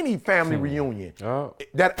funeral, any family reunion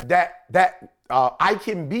that I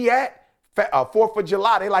can be at. 4th of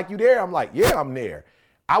July, they like, you there? I'm like, yeah, I'm there.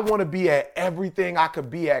 I want to be at everything I could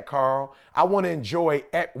be at, Carl. I want to enjoy,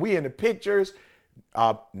 we in the pictures,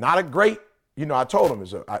 not a great, I told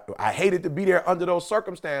him, I hated to be there under those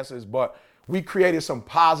circumstances, but we created some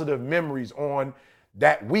positive memories on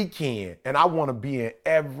that weekend. And I want to be in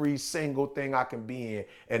every single thing I can be in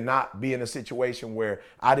and not be in a situation where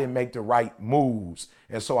I didn't make the right moves.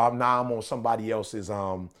 And so I'm on somebody else's,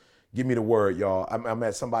 give me the word, y'all. I'm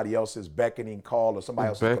at somebody else's beckoning call or somebody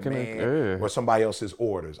else's command or somebody else's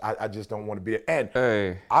orders. I just don't want to be there.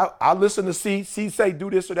 And I listen to C say do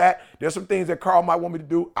this or that. There's some things that Carl might want me to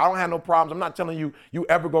do. I don't have no problems. I'm not telling you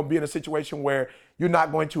ever going to be in a situation where you're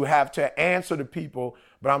not going to have to answer to people,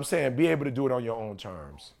 but I'm saying be able to do it on your own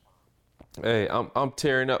terms. Hey, I'm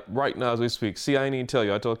tearing up right now as we speak. See, I ain't even tell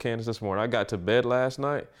you. I told Candace this morning, I got to bed last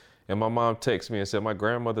night And my mom texted me and said, my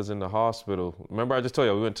grandmother's in the hospital. Remember I just told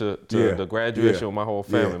you, we went to the graduation with my whole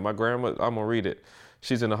family. My grandma, I'm gonna read it.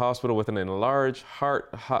 She's in the hospital with an enlarged heart,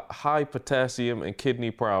 high potassium and kidney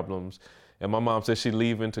problems. And my mom said she's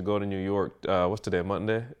leaving to go to New York, what's today,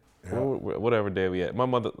 Monday? Yeah. Whatever day we at. My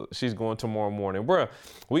mother, she's going tomorrow morning. Bruh,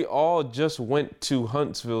 we all just went to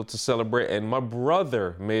Huntsville to celebrate, and my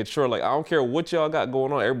brother made sure, like, I don't care what y'all got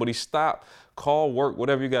going on, everybody stop, call, work,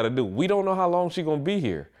 whatever you gotta do. We don't know how long she gonna be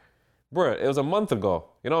here. Bruh, it was a month ago.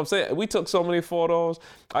 You know what I'm saying? We took so many photos.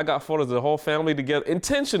 I got photos of the whole family together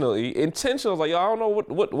intentionally. Like, yo, I don't know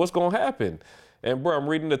what's gonna happen. And bro, I'm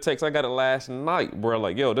reading the text. I got it last night, bro.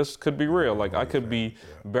 Like, yo, this could be real. Like, I could be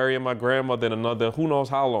burying my grandmother in another, who knows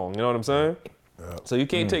how long. You know what I'm saying? Yeah. So you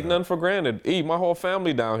can't take nothing for granted. My whole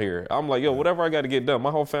family down here. I'm like, yo, whatever I got to get done, my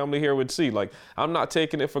whole family here would see. Like, I'm not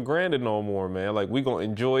taking it for granted no more, man. Like, we gonna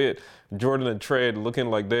enjoy it. Jordan and Trey looking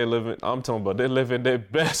like they're living. I'm talking about they're living their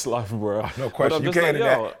best life, bro. No question. You can't in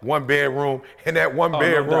that one bedroom,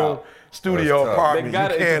 studio apartment. They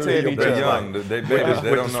got you can't live your best young. life. They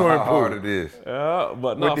don't know how hard it is.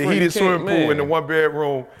 But with the heated swimming pool in the one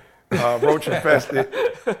bedroom, roach infested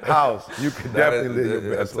house, you can definitely live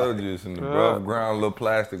your best life. I told you it's in the above ground little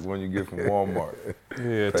plastic one you get from Walmart.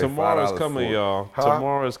 Yeah, tomorrow's coming, y'all.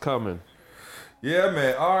 Tomorrow's coming. Yeah,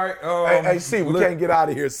 man. All right. Hey, C, we can't get out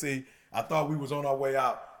of here, C. I thought we was on our way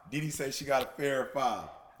out. Didi say she got a fair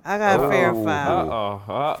file. I got a fair file.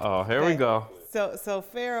 Uh-oh. Here we go. So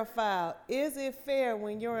fair file. Is it fair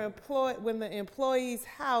when when the employee's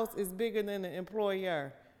house is bigger than the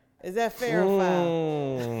employer? Is that fair file?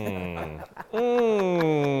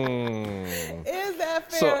 Is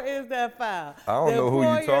that fair or is that foul? I don't know who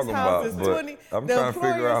you're talking about, but I'm trying to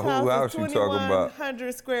figure out who house you're talking about.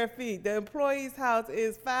 2,100 square feet. The employee's house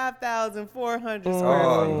is 5,400 square feet.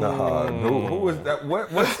 Oh, no. Who is that?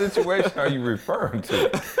 What situation are you referring to?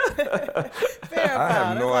 Fair file. I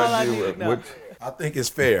have no idea which. I think it's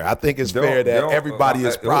fair. I think it's fair that everybody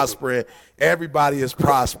is prospering. Everybody is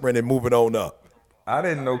prospering and moving on up. I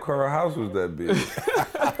didn't know Carl House was that big.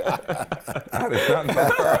 I did not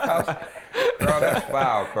know Carl House. Carl, that's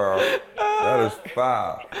foul, Carl. That is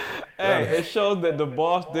foul. Hey, it shows that the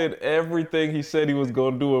boss did everything he said he was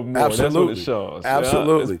going to do and more. Absolutely. That's what it shows.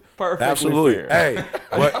 Absolutely. Yeah? It's perfectly Absolutely. fair. Hey,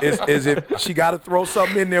 but is it? She got to throw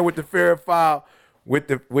something in there with the fair file with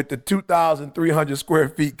the 2,300 square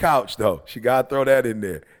feet couch though. She got to throw that in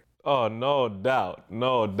there. Oh, no doubt.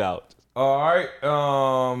 No doubt. All right.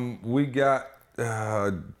 We got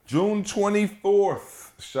June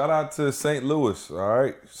 24th. Shout out to St. Louis. All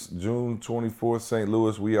right. June 24th, St.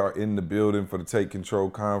 Louis. We are in the building for the Take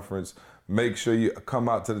Control Conference. Make sure you come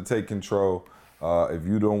out to the Take Control. If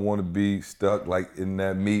you don't want to be stuck like in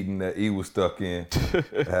that meeting that E was stuck in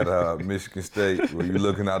at Michigan State, where you're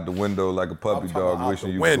looking out the window like a puppy dog,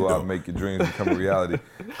 wishing you could go out and make your dreams become a reality.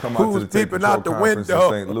 Come out to the Take Control Conference in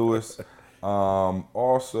St. Louis.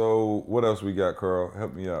 Also, what else we got, Carl?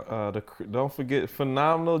 Help me out. Don't forget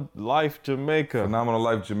Phenomenal Life Jamaica. Phenomenal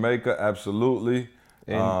Life Jamaica, absolutely.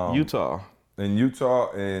 In Utah. In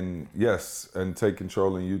Utah, and yes, and Take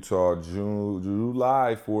Control in Utah,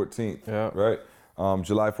 July 14th, right?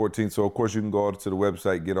 July 14th. So, of course, you can go to the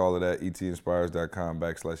website, get all of that,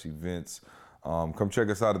 etinspires.com/events. Come check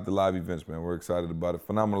us out at the live events, man. We're excited about it.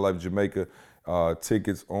 Phenomenal Life Jamaica,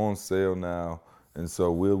 tickets on sale now. And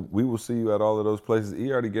so we will see you at all of those places.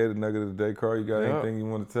 E already gave the nugget of the day, Carl. You got anything you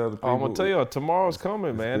want to tell the people? I'm going to tell y'all, tomorrow's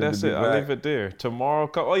coming, man. That's it. I'll leave it there.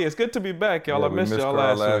 Tomorrow, oh yeah, it's good to be back, y'all. I missed y'all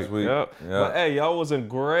last week. Yep. But hey, y'all was in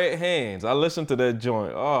great hands. I listened to that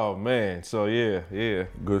joint. Oh, man. So yeah.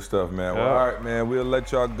 Good stuff, man. Well, all right, man. We'll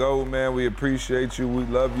let y'all go, man. We appreciate you. We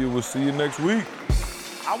love you. We'll see you next week.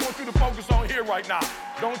 I want you to focus on here right now.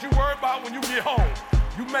 Don't you worry about when you get home.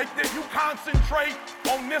 You concentrate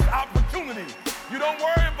on this opportunity. You don't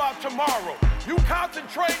worry about tomorrow. You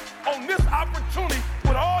concentrate on this opportunity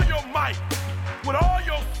with all your might, with all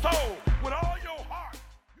your soul.